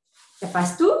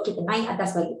 Lepas tu, kita naik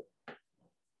atas balik.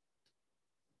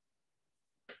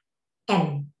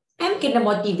 M. M kena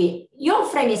motivate. Your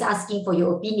friend is asking for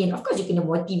your opinion. Of course, you kena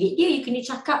motivate dia. You kena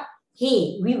cakap,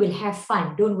 hey, we will have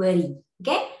fun. Don't worry.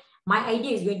 Okay? My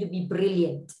idea is going to be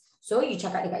brilliant. So, you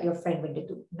cakap dekat your friend benda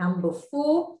tu. Number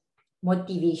 4,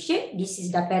 motivation. This is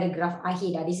the paragraph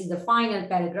akhir dah. This is the final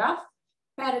paragraph.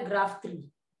 Paragraph 3.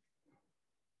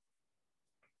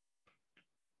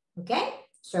 Okay?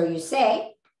 So, you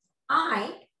say,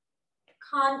 I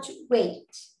can't wait.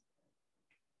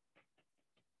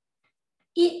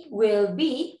 It will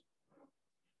be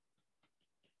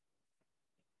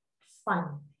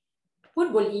fun. Pun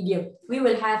boleh idiom. We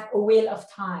will have a whale of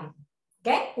time.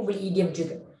 Okay? Pun boleh idiom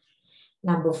juga.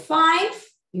 Number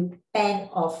 5, you pen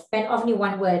off. Pen off ni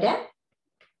one word.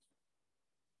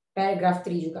 Paragraph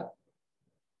 3 juga.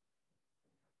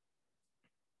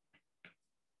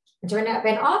 Macam mana nak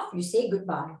pen off? You say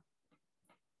goodbye.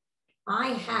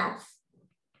 I have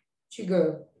to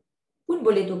go. Pun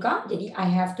boleh tukar. Jadi, I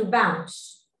have to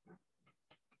bounce.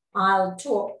 I'll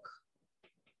talk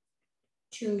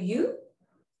to you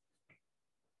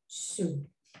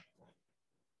soon.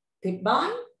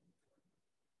 Goodbye.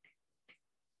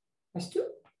 Lepas tu,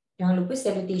 jangan lupa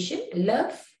salutation.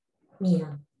 Love,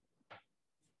 Mia.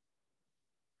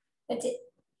 That's it.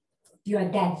 You are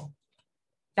done.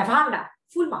 Dah faham tak?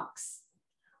 Full marks.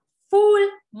 Full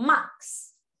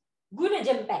marks. Guna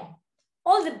je pen.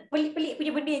 All the pelik-pelik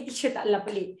punya benda yang teacher taklah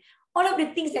pelik. All of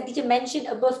the things that teacher mentioned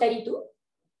above tadi tu,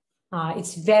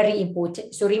 it's very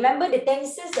important. So remember the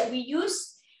tenses that we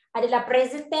use adalah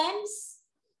present tense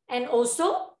and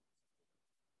also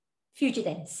future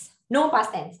tense. No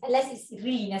past tense unless it's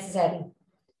really necessary.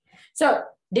 So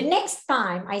the next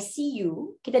time I see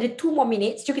you, kita ada 2 more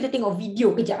minutes. Jom kita tengok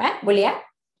video kejap. Boleh ya?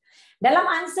 Dalam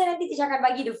answer nanti teacher akan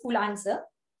bagi the full answer.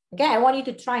 Okay, I want you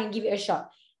to try and give it a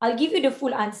shot. I'll give you the full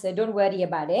answer. Don't worry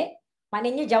about it.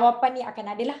 Maknanya jawapan ni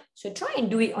akan ada lah. So try and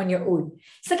do it on your own.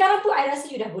 Sekarang tu I rasa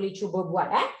you dah boleh cuba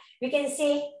buat. We can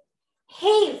say,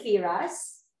 hey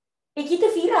Firas.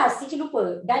 Kita Firas. Teacher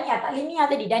lupa. Dania. Tak Limia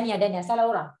tadi. Dania. Salah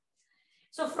orang.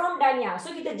 So from Dania. So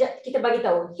kita bagi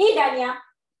tahu. Hey Dania.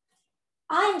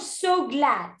 I'm so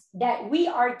glad that we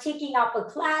are taking up a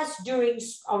class during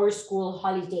our school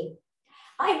holiday.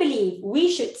 I believe we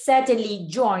should certainly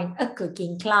join a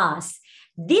cooking class.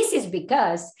 This is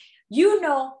because you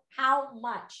know how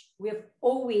much we've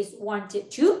always wanted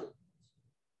to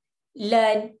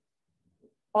learn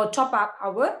or top up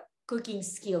our cooking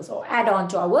skills or add on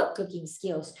to our cooking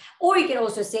skills. Or you can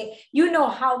also say, you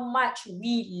know how much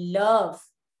we love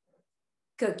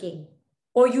cooking.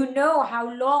 Or you know how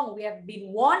long we have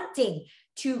been wanting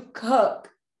to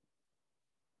cook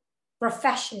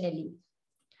professionally.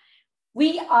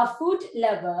 We are food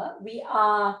lover, we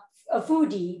are a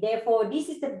foodie, therefore this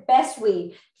is the best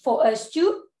way for us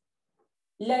to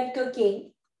learn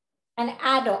cooking and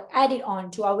add it on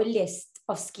to our list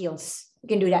of skills. You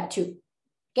can do that too.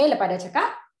 Okay, lepas dah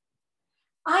cakap,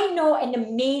 I know an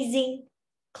amazing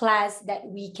class that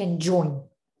we can join.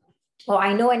 Or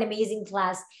I know an amazing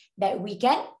class that we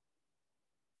can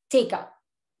take up.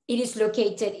 It is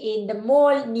located in the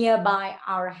mall nearby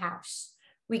our house.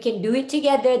 We can do it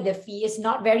together. The fee is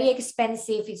not very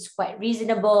expensive. It's quite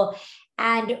reasonable.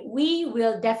 And we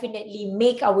will definitely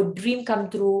make our dream come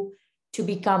true to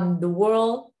become the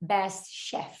world best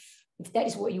chef, if that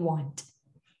is what you want.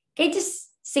 Okay, just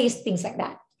say things like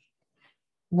that.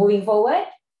 Moving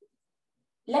forward,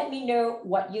 let me know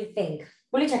what you think.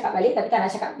 Boleh cakap balik, tapi tak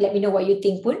nak cakap, let me know what you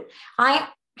think pun. I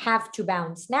have to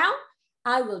bounce now.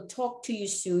 I will talk to you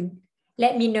soon.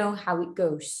 Let me know how it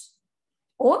goes.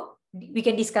 Or we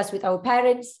can discuss with our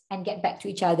parents and get back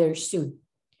to each other soon.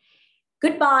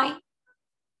 Goodbye.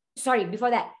 Sorry,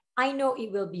 before that, I know it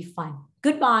will be fun.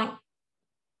 Goodbye.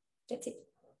 That's it.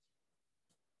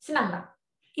 Senang tak?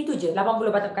 Itu je,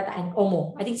 80 perkataan.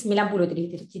 Omong. I think 90 tadi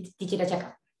teacher dah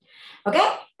cakap. Okay?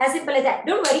 As simple as that.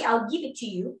 Don't worry, I'll give it to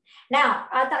you.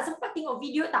 Now, tak sempat tengok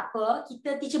video, tak apa.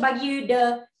 Teacher bagi you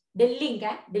the link,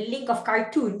 the link of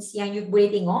cartoons yang you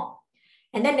boleh tengok.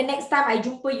 And then the next time I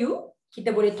jumpa you,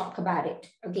 kita boleh talk about it.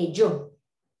 Okay, jom.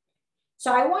 So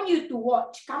I want you to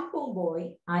watch Kampung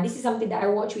Boy. This is something that I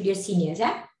watch with your seniors.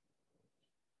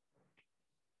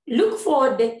 Look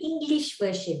for the English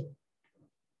version.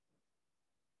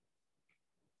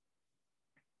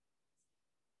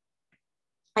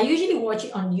 I usually watch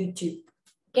it on YouTube.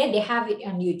 Okay, they have it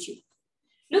on YouTube.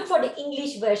 Look for the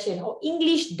English version or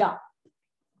English dub.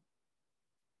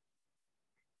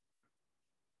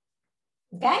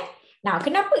 Okay? Now,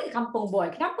 kenapa Kampung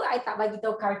Boy? Kenapa I tak bagi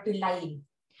tahu kartun lain?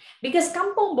 Because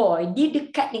Kampung Boy, dia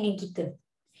dekat dengan kita.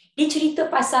 Dia cerita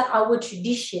pasal our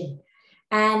tradition.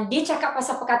 And dia cakap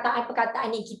pasal perkataan-perkataan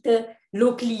yang kita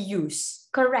locally use.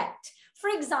 Correct.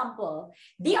 For example,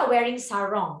 they are wearing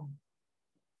sarong.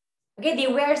 Okay, they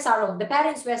wear sarong. The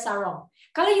parents wear sarong.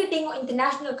 Kalau you tengok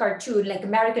international cartoon, like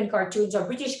American cartoons or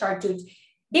British cartoons,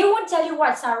 they won't tell you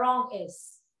what sarong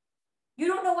is. You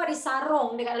don't know what is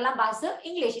sarong dekat dalam bahasa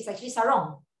English, it's actually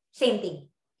sarong. Same thing.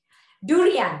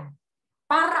 Durian.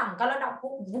 Parang. Kalau nak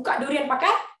buka durian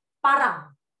pakai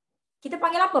parang. Kita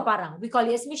panggil apa parang? We call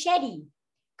it as machete.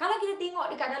 Kalau kita tengok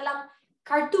dekat dalam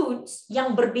cartoons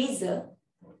yang berbeza,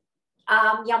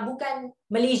 yang bukan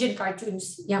Malaysian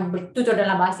cartoons yang bertutur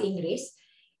dalam bahasa Inggeris,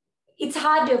 it's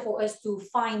harder for us to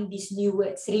find these new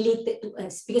words related to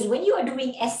us. Because when you are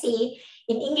doing essay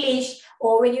in English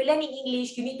or when you're learning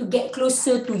English, you need to get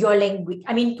closer to your language.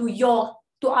 I mean, to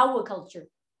our culture.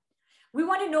 We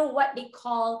want to know what they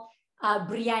call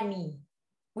biryani.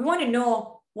 We want to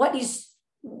know what they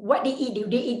eat.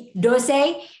 Do they eat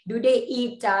dosai? Do they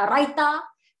eat raita?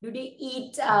 Do they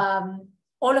eat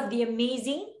all of the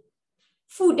amazing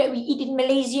food that we eat in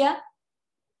Malaysia?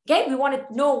 Okay, we want to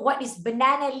know what is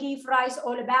banana leaf rice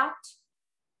all about.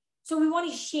 So we want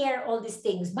to share all these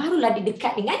things. Barulah dia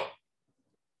dekat dengan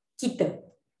kita.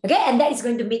 Okay, and that is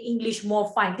going to make English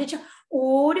more fun. Kita cakap,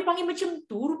 oh, dia panggil macam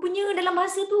tu rupanya dalam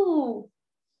bahasa tu.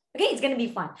 Okay, it's going to be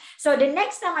fun. So the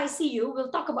next time I see you, we'll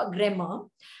talk about grammar.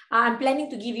 I'm planning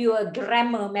to give you a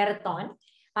grammar marathon.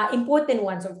 Important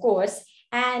ones, of course.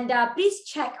 And please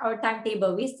check our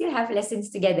timetable. We still have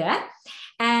lessons together.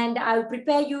 And I'll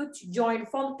prepare you to join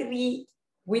Form 3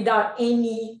 without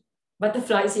any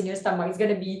butterflies in your stomach. It's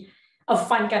going to be a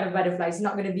fun kind of butterfly. It's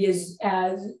not going to be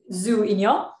a zoo in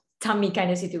your tummy kind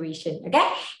of situation. Okay?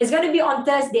 It's going to be on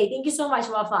Thursday. Thank you so much,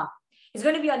 Wafa. It's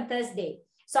going to be on Thursday.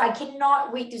 So I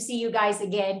cannot wait to see you guys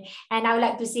again. And I would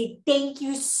like to say thank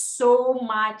you so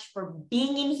much for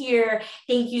being in here.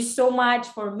 Thank you so much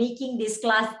for making this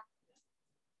class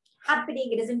happening.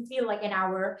 It doesn't feel like an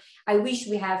hour. I wish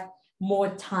we have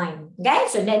more time. Okay,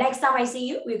 so the next time I see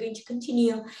you, we're going to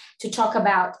continue to talk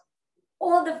about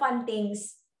all the fun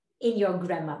things in your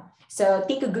grammar. So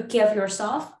take a good care of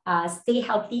yourself. Stay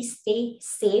healthy, stay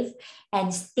safe,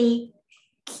 and stay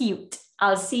cute.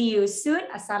 I'll see you soon.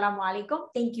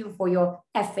 Assalamualaikum. Thank you for your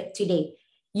effort today.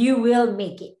 You will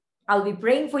make it. I'll be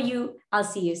praying for you. I'll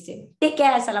see you soon. Take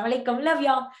care. Assalamualaikum. Love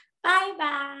y'all.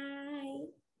 Bye-bye.